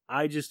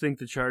 I just think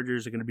the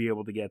Chargers are going to be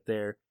able to get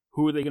there.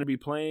 Who are they going to be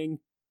playing?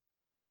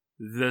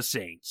 The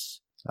Saints.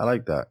 I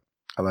like that.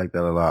 I like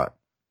that a lot.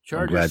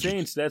 Chargers,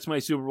 Saints, that's my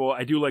Super Bowl.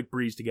 I do like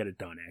Breeze to get it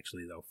done,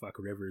 actually, though. Fuck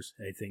Rivers.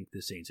 I think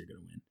the Saints are going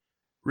to win.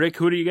 Rick,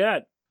 who do you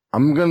got?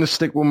 I'm going to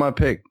stick with my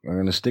pick. I'm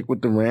going to stick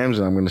with the Rams,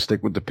 and I'm going to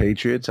stick with the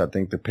Patriots. I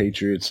think the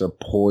Patriots are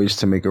poised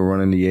to make a run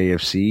in the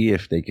AFC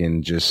if they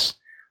can just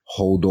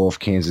hold off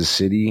Kansas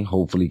City.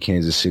 Hopefully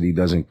Kansas City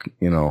doesn't,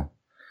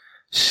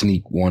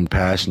 sneak one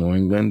past New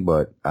England,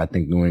 but I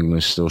think New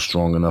England's still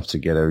strong enough to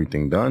get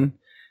everything done.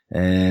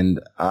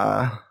 And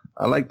I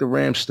like the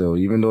Rams still.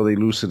 Even though they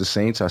lose to the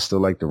Saints, I still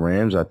like the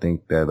Rams. I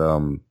think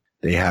that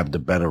they have the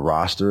better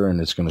roster,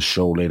 and it's going to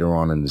show later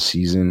on in the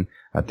season.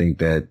 I think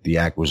that the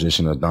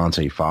acquisition of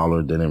Dante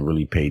Fowler didn't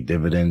really pay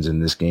dividends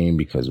in this game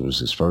because it was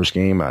his first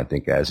game. I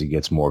think as he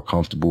gets more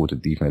comfortable with the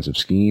defensive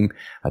scheme,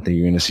 I think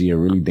you're going to see a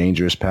really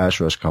dangerous pass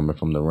rush coming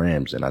from the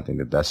Rams. And I think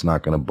that that's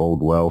not going to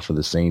bode well for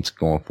the Saints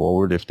going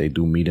forward if they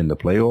do meet in the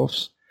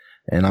playoffs.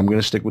 And I'm going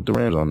to stick with the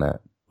Rams on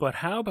that. But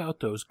how about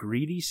those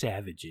greedy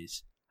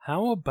savages?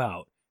 How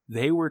about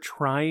they were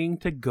trying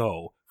to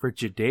go for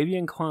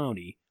Jadeveon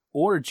Clowney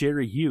or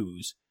Jerry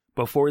Hughes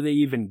before they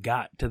even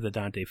got to the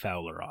Dante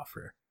Fowler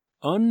offer?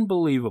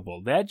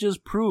 Unbelievable. That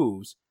just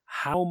proves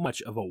how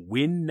much of a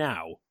win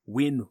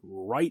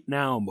right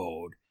now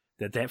mode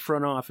that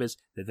front office,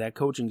 that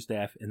coaching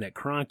staff, and that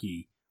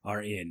Kroenke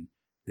are in.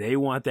 They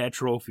want that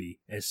trophy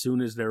as soon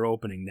as they're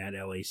opening that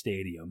LA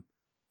stadium.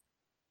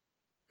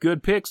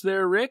 Good picks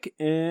there, Rick,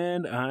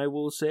 and I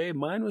will say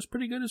mine was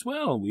pretty good as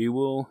well.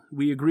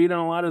 We agreed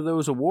on a lot of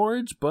those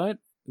awards, but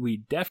we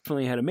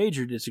definitely had a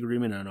major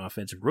disagreement on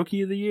Offensive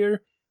Rookie of the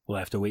Year. We'll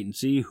have to wait and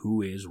see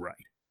who is right.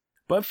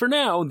 But for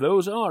now,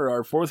 those are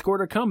our fourth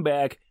quarter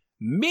comeback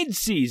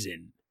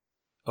mid-season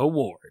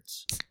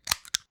awards.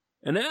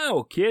 And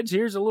now, kids,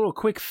 here's a little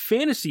quick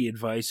fantasy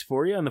advice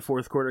for you on the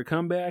fourth quarter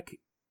comeback.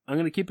 I'm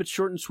going to keep it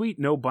short and sweet.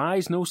 No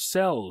buys, no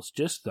sells,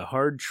 just the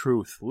hard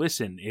truth.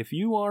 Listen, if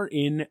you are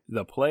in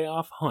the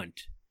playoff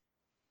hunt,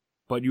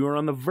 but you are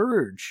on the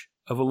verge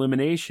of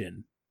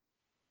elimination,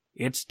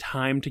 it's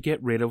time to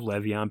get rid of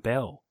Le'Veon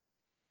Bell.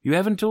 You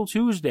have until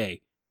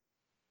Tuesday.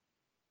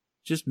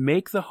 Just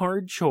make the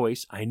hard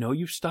choice. I know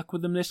you've stuck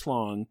with him this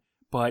long,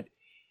 but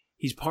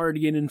he's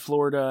partying in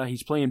Florida.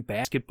 He's playing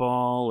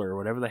basketball or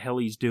whatever the hell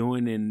he's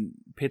doing in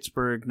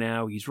Pittsburgh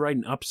now. He's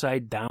writing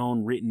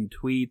upside-down written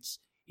tweets.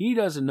 He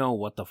doesn't know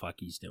what the fuck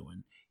he's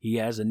doing. He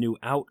has a new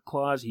out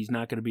clause. He's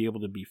not going to be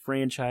able to be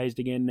franchised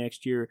again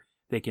next year.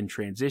 They can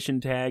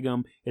transition tag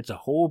him. It's a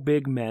whole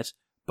big mess,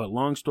 but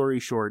long story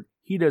short,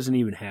 he doesn't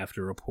even have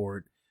to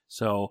report.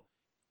 So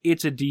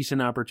it's a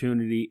decent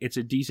opportunity. It's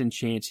a decent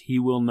chance he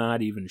will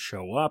not even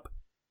show up.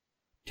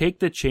 Take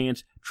the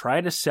chance. Try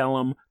to sell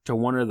him to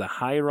one of the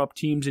higher-up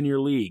teams in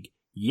your league.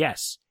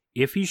 Yes,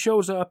 if he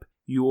shows up,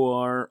 you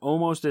are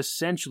almost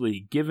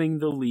essentially giving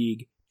the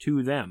league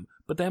to them.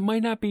 But that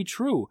might not be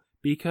true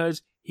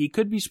because he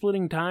could be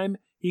splitting time.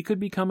 He could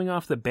be coming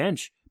off the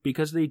bench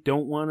because they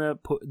don't want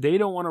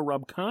to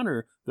rub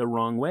Connor the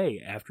wrong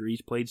way after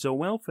he's played so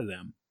well for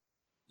them.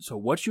 So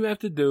what you have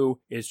to do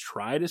is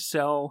try to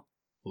sell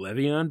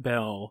Le'Veon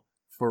Bell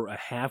for a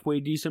halfway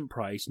decent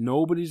price.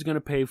 Nobody's going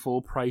to pay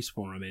full price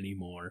for him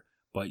anymore,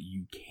 but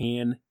you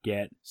can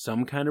get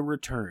some kind of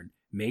return.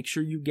 Make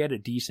sure you get a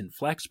decent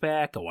flex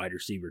back, a wide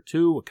receiver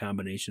too, a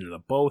combination of the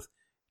both.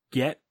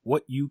 Get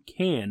what you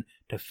can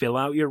to fill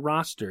out your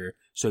roster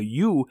so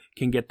you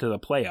can get to the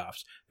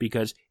playoffs.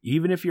 Because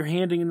even if you're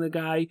handing the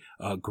guy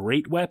a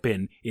great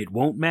weapon, it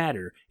won't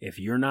matter if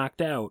you're knocked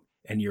out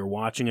and you're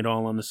watching it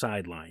all on the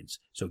sidelines.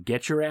 So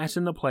get your ass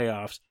in the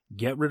playoffs,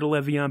 get rid of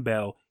Le'Veon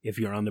Bell if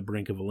you're on the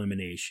brink of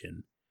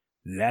elimination.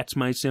 That's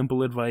my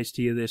simple advice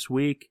to you this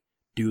week.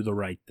 Do the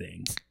right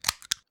thing.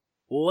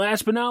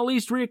 Last but not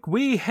least, Rick,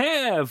 we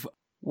have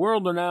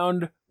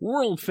world-renowned,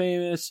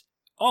 world-famous,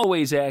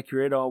 always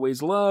accurate,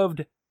 always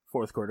loved,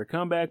 fourth quarter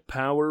comeback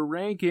power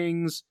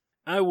rankings.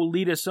 I will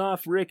lead us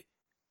off, Rick.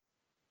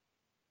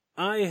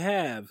 I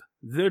have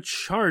the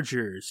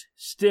Chargers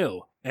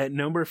still at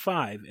number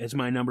 5 as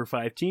my number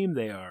 5 team.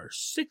 They are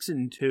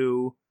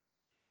 6-2.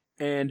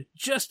 And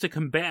just to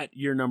combat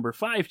your number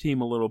 5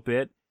 team a little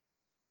bit,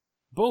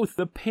 both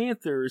the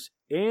Panthers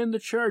and the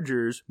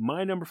Chargers,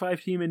 my number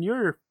 5 team and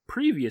your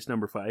previous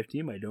number 5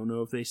 team, I don't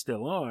know if they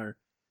still are,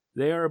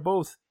 they are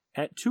both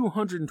at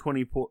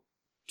 220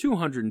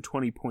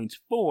 points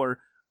for,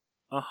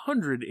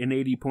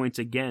 180 points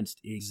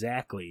against,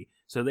 exactly.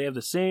 So they have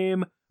the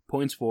same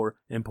points for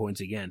and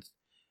points against.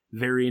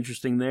 Very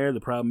interesting there.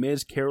 The problem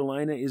is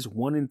Carolina is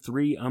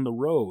 1-3 on the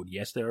road.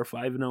 Yes, they are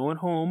 5-0 at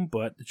home,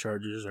 but the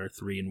Chargers are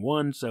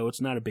 3-1, so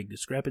it's not a big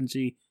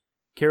discrepancy.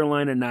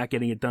 Carolina not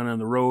getting it done on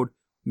the road.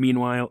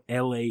 Meanwhile,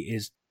 LA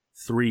is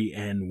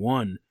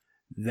 3-1.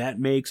 That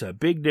makes a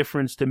big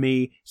difference to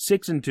me.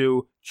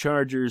 6-2,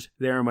 Chargers,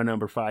 they're my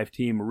number 5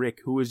 team. Rick,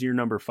 who is your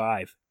number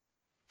 5?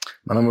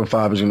 My number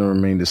 5 is going to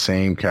remain the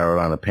same,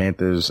 Carolina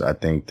Panthers. I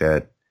think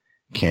that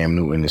Cam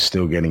Newton is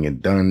still getting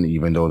it done,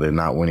 even though they're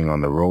not winning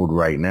on the road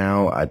right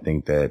now. I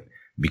think that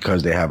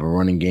because they have a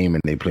running game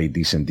and they play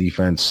decent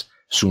defense,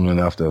 soon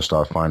enough they'll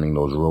start finding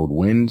those road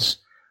wins.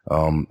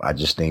 I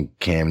just think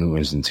Cam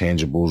Newton's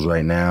intangibles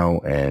right now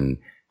and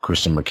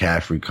Christian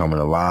McCaffrey coming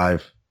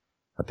alive.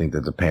 I think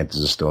that the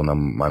Panthers are still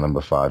my number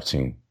 5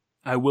 team.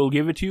 I will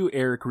give it to you.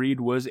 Eric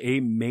Reed was a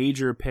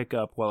major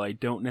pickup. While I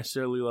don't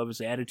necessarily love his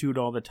attitude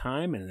all the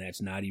time, and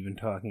that's not even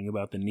talking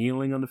about the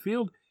kneeling on the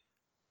field,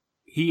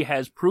 he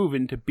has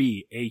proven to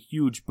be a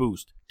huge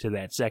boost to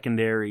that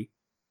secondary.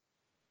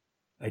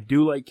 I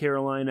do like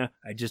Carolina.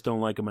 I just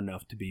don't like them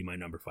enough to be my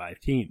number 5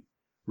 team.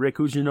 Rick,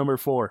 who's your number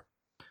 4?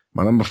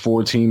 My number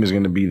 4 team is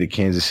going to be the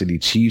Kansas City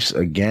Chiefs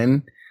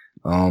again.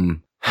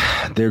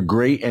 They're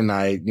great, and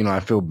I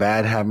feel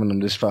bad having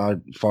them this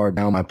far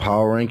down my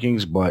power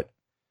rankings, but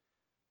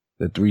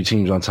the 3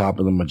 teams on top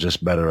of them are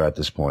just better at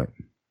this point.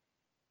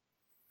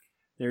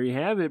 There you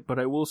have it, but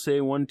I will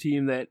say one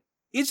team that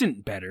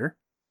isn't better,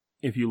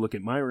 if you look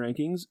at my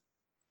rankings,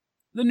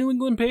 the New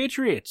England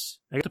Patriots.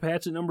 I got the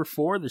Pats at number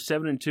 4. They're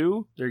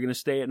 7-2. They're going to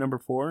stay at number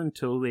 4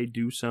 until they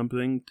do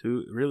something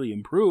to really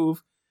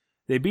improve.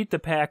 They beat the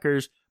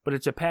Packers, but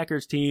it's a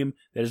Packers team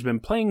that has been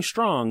playing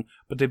strong,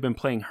 but they've been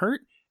playing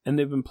hurt, and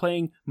they've been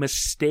playing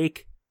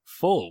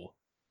mistake-full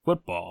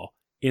football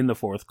in the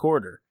fourth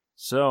quarter.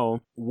 So,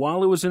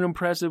 while it was an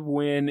impressive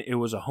win, it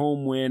was a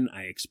home win.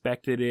 I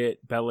expected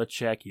it.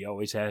 Belichick, he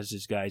always has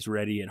his guys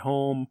ready at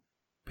home.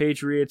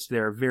 Patriots,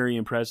 they're a very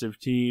impressive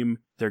team.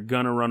 They're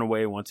going to run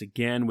away once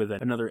again with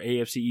another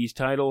AFC East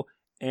title,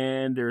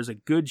 and there's a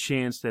good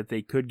chance that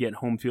they could get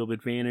home field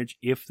advantage.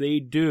 If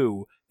they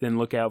do, then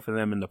look out for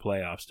them in the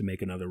playoffs to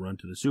make another run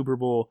to the Super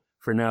Bowl.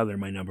 For now, they're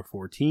my number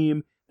 4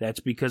 team.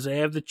 That's because I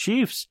have the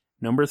Chiefs,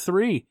 number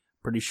 3.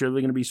 Pretty sure they're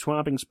going to be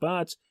swapping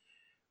spots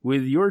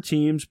with your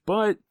teams,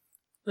 but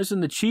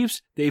listen, the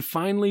Chiefs, they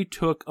finally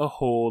took a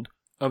hold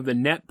of the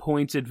net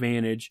points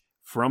advantage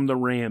from the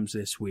Rams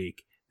this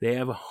week. They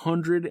have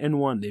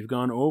 101. They've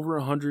gone over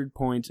 100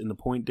 points in the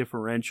point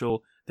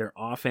differential. Their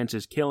offense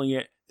is killing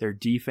it. Their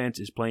defense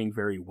is playing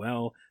very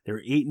well.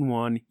 They're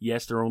 8-1.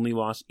 Yes, their only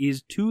loss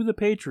is to the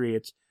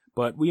Patriots,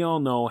 but we all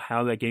know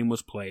how that game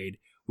was played.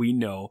 We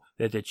know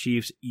that the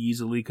Chiefs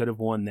easily could have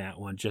won that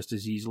one just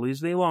as easily as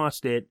they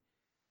lost it.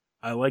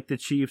 I like the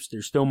Chiefs.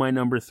 They're still my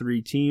number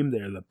 3 team.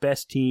 They're the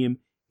best team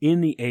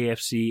in the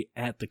AFC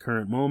at the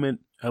current moment.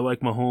 I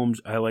like Mahomes.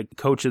 I like the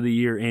Coach of the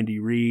Year, Andy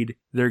Reid.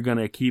 They're going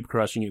to keep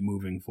crushing it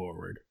moving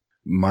forward.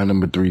 My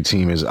number 3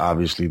 team is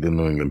obviously the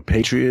New England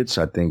Patriots.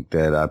 I think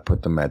that I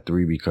put them at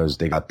 3 because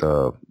they got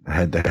the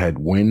head-to-head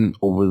win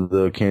over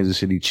the Kansas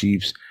City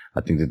Chiefs.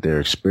 I think that their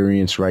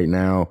experience right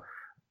now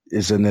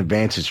is an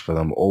advantage for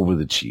them over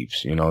the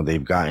Chiefs. You know,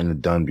 they've gotten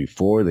it done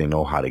before. They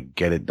know how to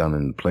get it done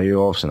in the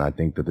playoffs, and I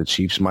think that the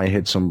Chiefs might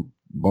hit some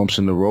bumps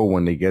in the road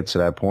when they get to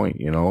that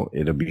point. You know,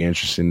 it'll be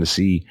interesting to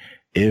see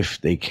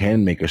if they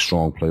can make a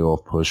strong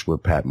playoff push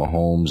with Pat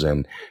Mahomes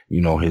and,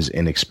 you know, his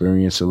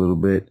inexperience a little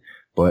bit,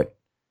 but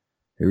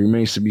it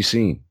remains to be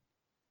seen.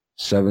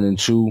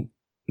 7-2,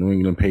 New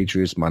England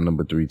Patriots, my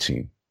number 3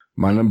 team.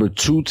 My number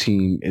 2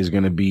 team is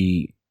going to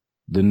be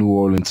the New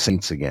Orleans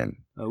Saints again.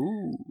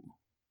 Oh.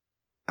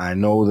 I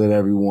know that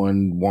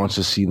everyone wants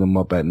to see them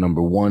up at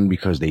number 1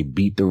 because they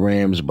beat the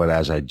Rams, but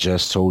as I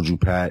just told you,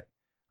 Pat,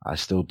 I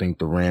still think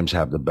the Rams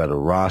have the better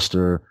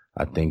roster.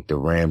 I think the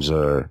Rams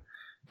are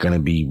going to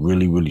be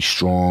really, really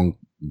strong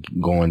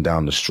going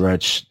down the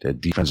stretch. Their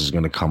defense is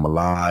going to come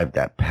alive.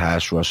 That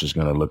pass rush is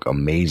going to look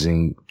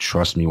amazing.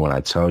 Trust me when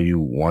I tell you,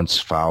 once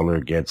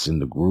Fowler gets in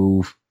the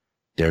groove,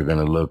 they're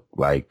going to look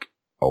like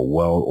a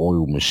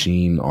well-oiled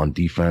machine on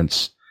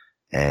defense.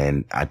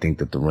 And I think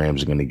that the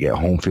Rams are going to get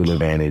home field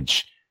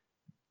advantage.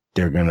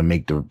 they're going to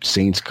make the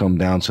Saints come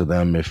down to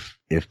them if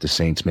the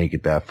Saints make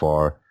it that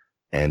far,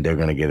 and they're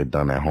going to get it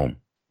done at home.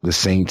 The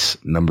Saints,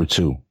 number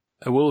 2.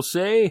 I will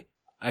say,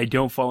 I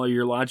don't follow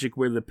your logic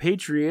where the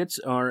Patriots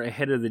are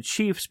ahead of the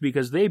Chiefs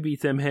because they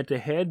beat them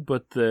head-to-head,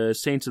 but the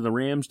Saints and the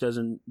Rams,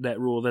 that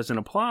rule doesn't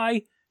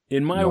apply.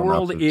 In my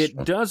world,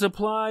 it does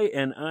apply,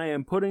 and I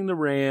am putting the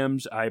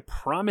Rams. I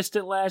promised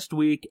it last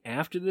week.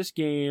 After this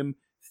game,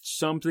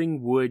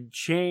 something would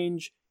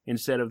change.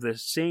 Instead of the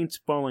Saints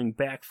falling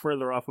back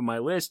further off of my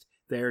list,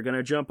 they are going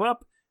to jump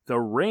up. The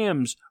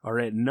Rams are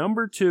at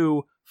number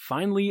 2,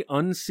 finally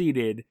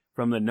unseated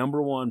from the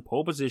number 1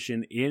 pole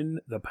position in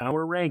the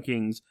power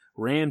rankings.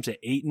 Rams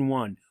at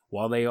 8-1.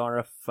 While they are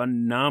a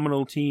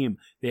phenomenal team,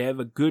 they have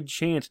a good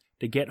chance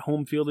to get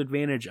home field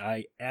advantage.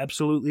 I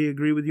absolutely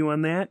agree with you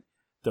on that.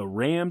 The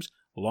Rams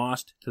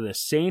lost to the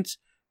Saints.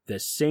 The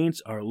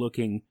Saints are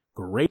looking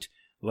great.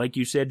 Like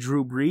you said,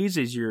 Drew Brees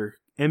is your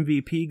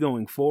MVP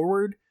going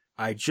forward.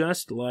 I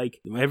just like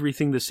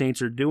everything the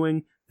Saints are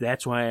doing.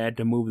 That's why I had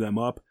to move them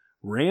up.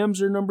 Rams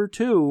are number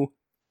 2.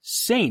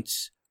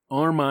 Saints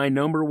are my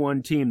number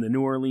 1 team. The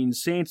New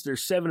Orleans Saints, they're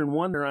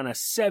 7-1. They're on a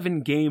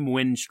 7-game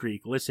win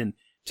streak. Listen,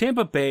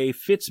 Tampa Bay,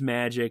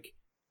 Fitzmagic,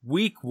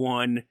 week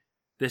 1.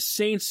 The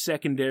Saints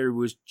secondary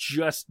was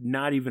just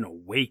not even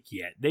awake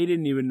yet. They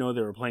didn't even know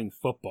they were playing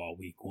football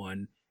week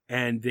 1,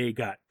 and they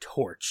got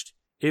torched.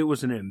 It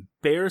was an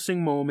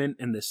embarrassing moment,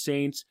 and the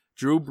Saints,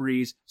 Drew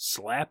Brees,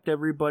 slapped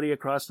everybody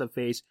across the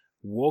face,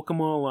 woke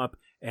them all up,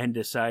 and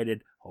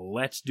decided,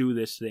 let's do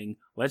this thing.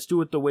 Let's do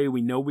it the way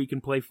we know we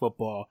can play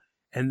football.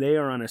 And they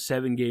are on a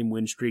 7-game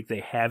win streak.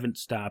 They haven't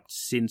stopped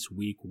since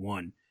week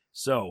 1.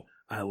 So,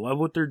 I love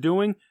what they're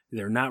doing.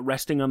 They're not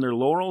resting on their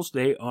laurels.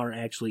 They are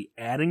actually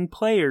adding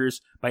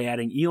players by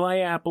adding Eli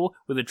Apple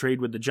with a trade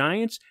with the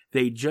Giants.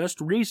 They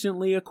just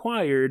recently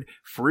acquired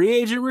free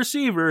agent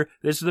receiver.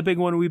 This is the big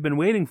one we've been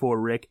waiting for,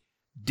 Rick.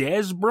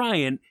 Dez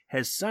Bryant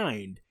has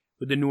signed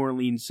with the New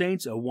Orleans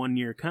Saints a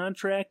 1-year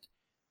contract.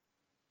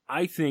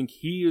 I think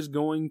he is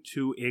going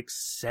to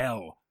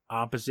excel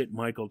opposite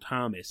Michael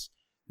Thomas.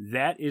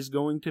 That is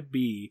going to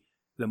be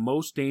the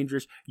most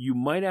dangerous. You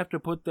might have to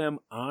put them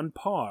on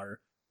par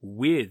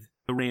with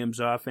the Rams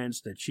offense,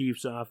 the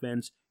Chiefs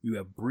offense. You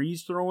have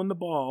Brees throwing the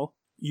ball.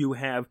 You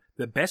have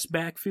the best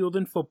backfield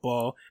in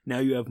football. Now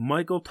you have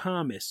Michael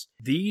Thomas.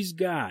 These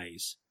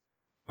guys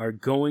are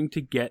going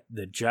to get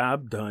the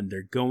job done.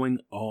 They're going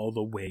all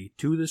the way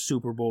to the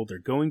Super Bowl. They're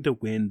going to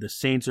win. The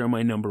Saints are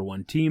my number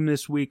 1 team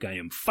this week. I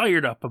am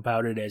fired up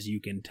about it, as you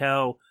can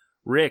tell.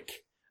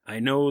 Rick, I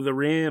know the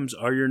Rams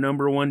are your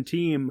number 1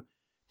 team.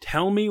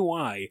 Tell me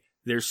why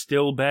they're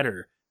still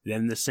better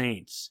than the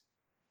Saints.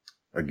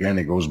 Again,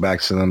 it goes back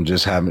to them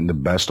just having the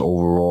best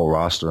overall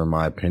roster, in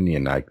my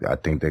opinion. I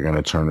think they're going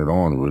to turn it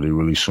on really,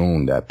 really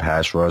soon. That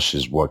pass rush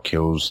is what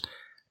kills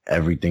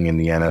everything in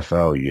the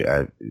NFL.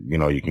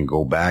 You can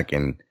go back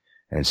and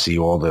see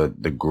all the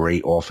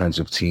great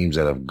offensive teams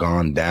that have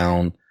gone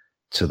down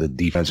to the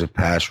defensive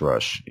pass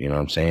rush. You know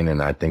what I'm saying?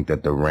 And I think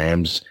that the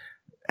Rams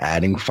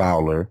adding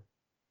Fowler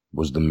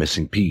was the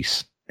missing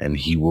piece, and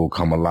he will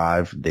come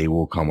alive. They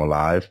will come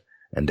alive,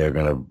 and they're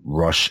going to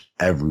rush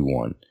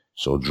everyone.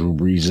 So Drew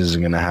Brees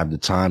isn't going to have the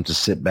time to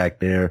sit back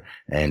there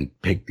and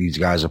pick these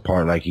guys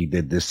apart like he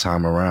did this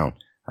time around.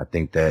 I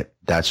think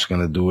that's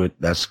going to do it.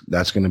 That's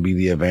going to be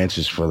the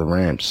advantage for the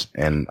Rams.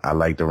 And I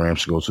like the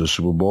Rams to go to the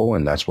Super Bowl,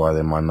 and that's why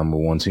they're my number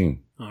 1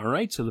 team. All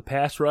right, so the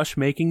pass rush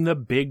making the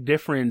big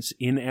difference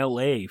in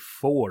L.A.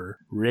 for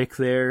Rick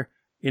there.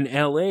 In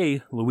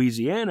L.A.,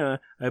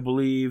 Louisiana, I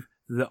believe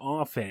the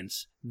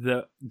offense,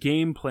 the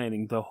game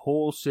planning, the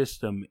whole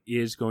system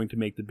is going to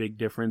make the big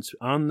difference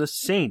on the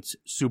Saints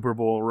Super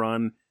Bowl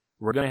run.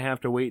 We're going to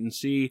have to wait and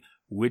see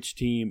which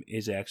team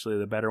is actually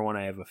the better one.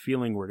 I have a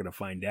feeling we're going to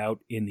find out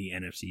in the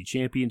NFC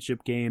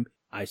Championship game.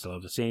 I still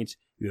have the Saints.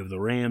 You have the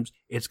Rams.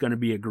 It's going to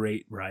be a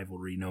great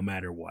rivalry no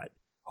matter what,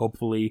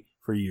 hopefully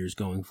for years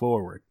going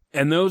forward.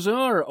 And those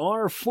are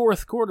our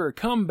 4th quarter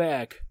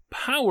comeback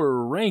power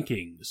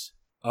rankings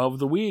of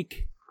the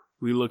week.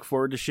 We look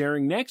forward to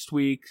sharing next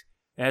week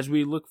as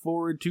we look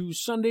forward to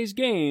Sunday's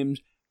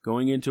games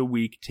going into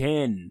Week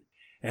 10.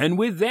 And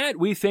with that,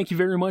 we thank you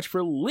very much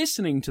for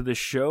listening to the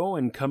show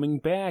and coming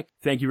back.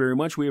 Thank you very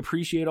much. We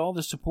appreciate all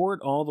the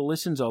support, all the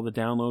listens, all the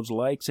downloads,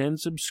 likes, and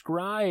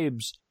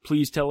subscribes.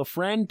 Please tell a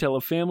friend, tell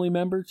a family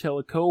member, tell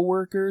a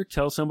coworker,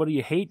 tell somebody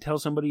you hate, tell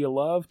somebody you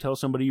love, tell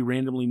somebody you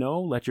randomly know,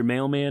 let your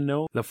mailman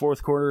know. The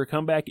 4th quarter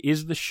comeback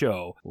is the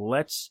show.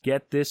 Let's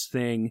get this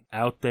thing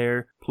out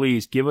there.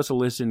 Please give us a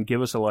listen,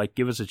 give us a like,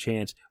 give us a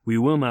chance. We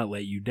will not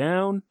let you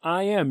down.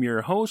 I am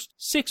your host,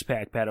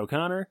 Six-Pack Pat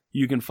O'Connor.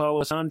 You can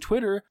follow us on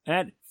Twitter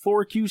at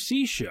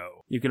 4QC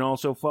Show. You can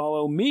also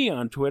follow me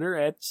on Twitter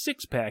at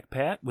Six-Pack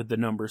Pat with the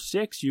number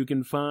 6. You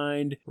can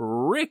find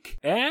Rick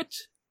at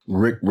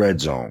Rick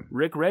Red Zone.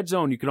 Rick Red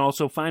Zone. You can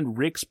also find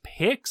Rick's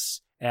picks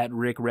at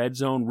Rick Red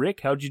Zone.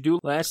 Rick, how'd you do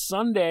last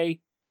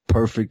Sunday?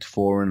 Perfect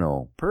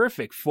 4-0.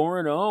 Perfect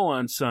 4-0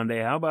 on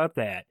Sunday. How about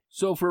that?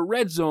 So for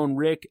Red Zone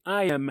Rick,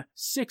 I am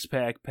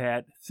Six-Pack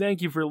Pat.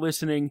 Thank you for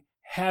listening.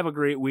 Have a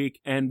great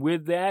week. And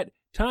with that,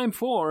 time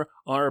for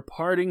our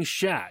parting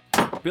shot.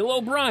 Bill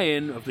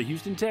O'Brien of the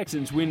Houston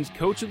Texans wins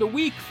Coach of the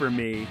Week for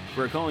me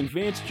for calling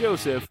Vance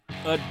Joseph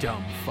a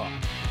dumb fuck.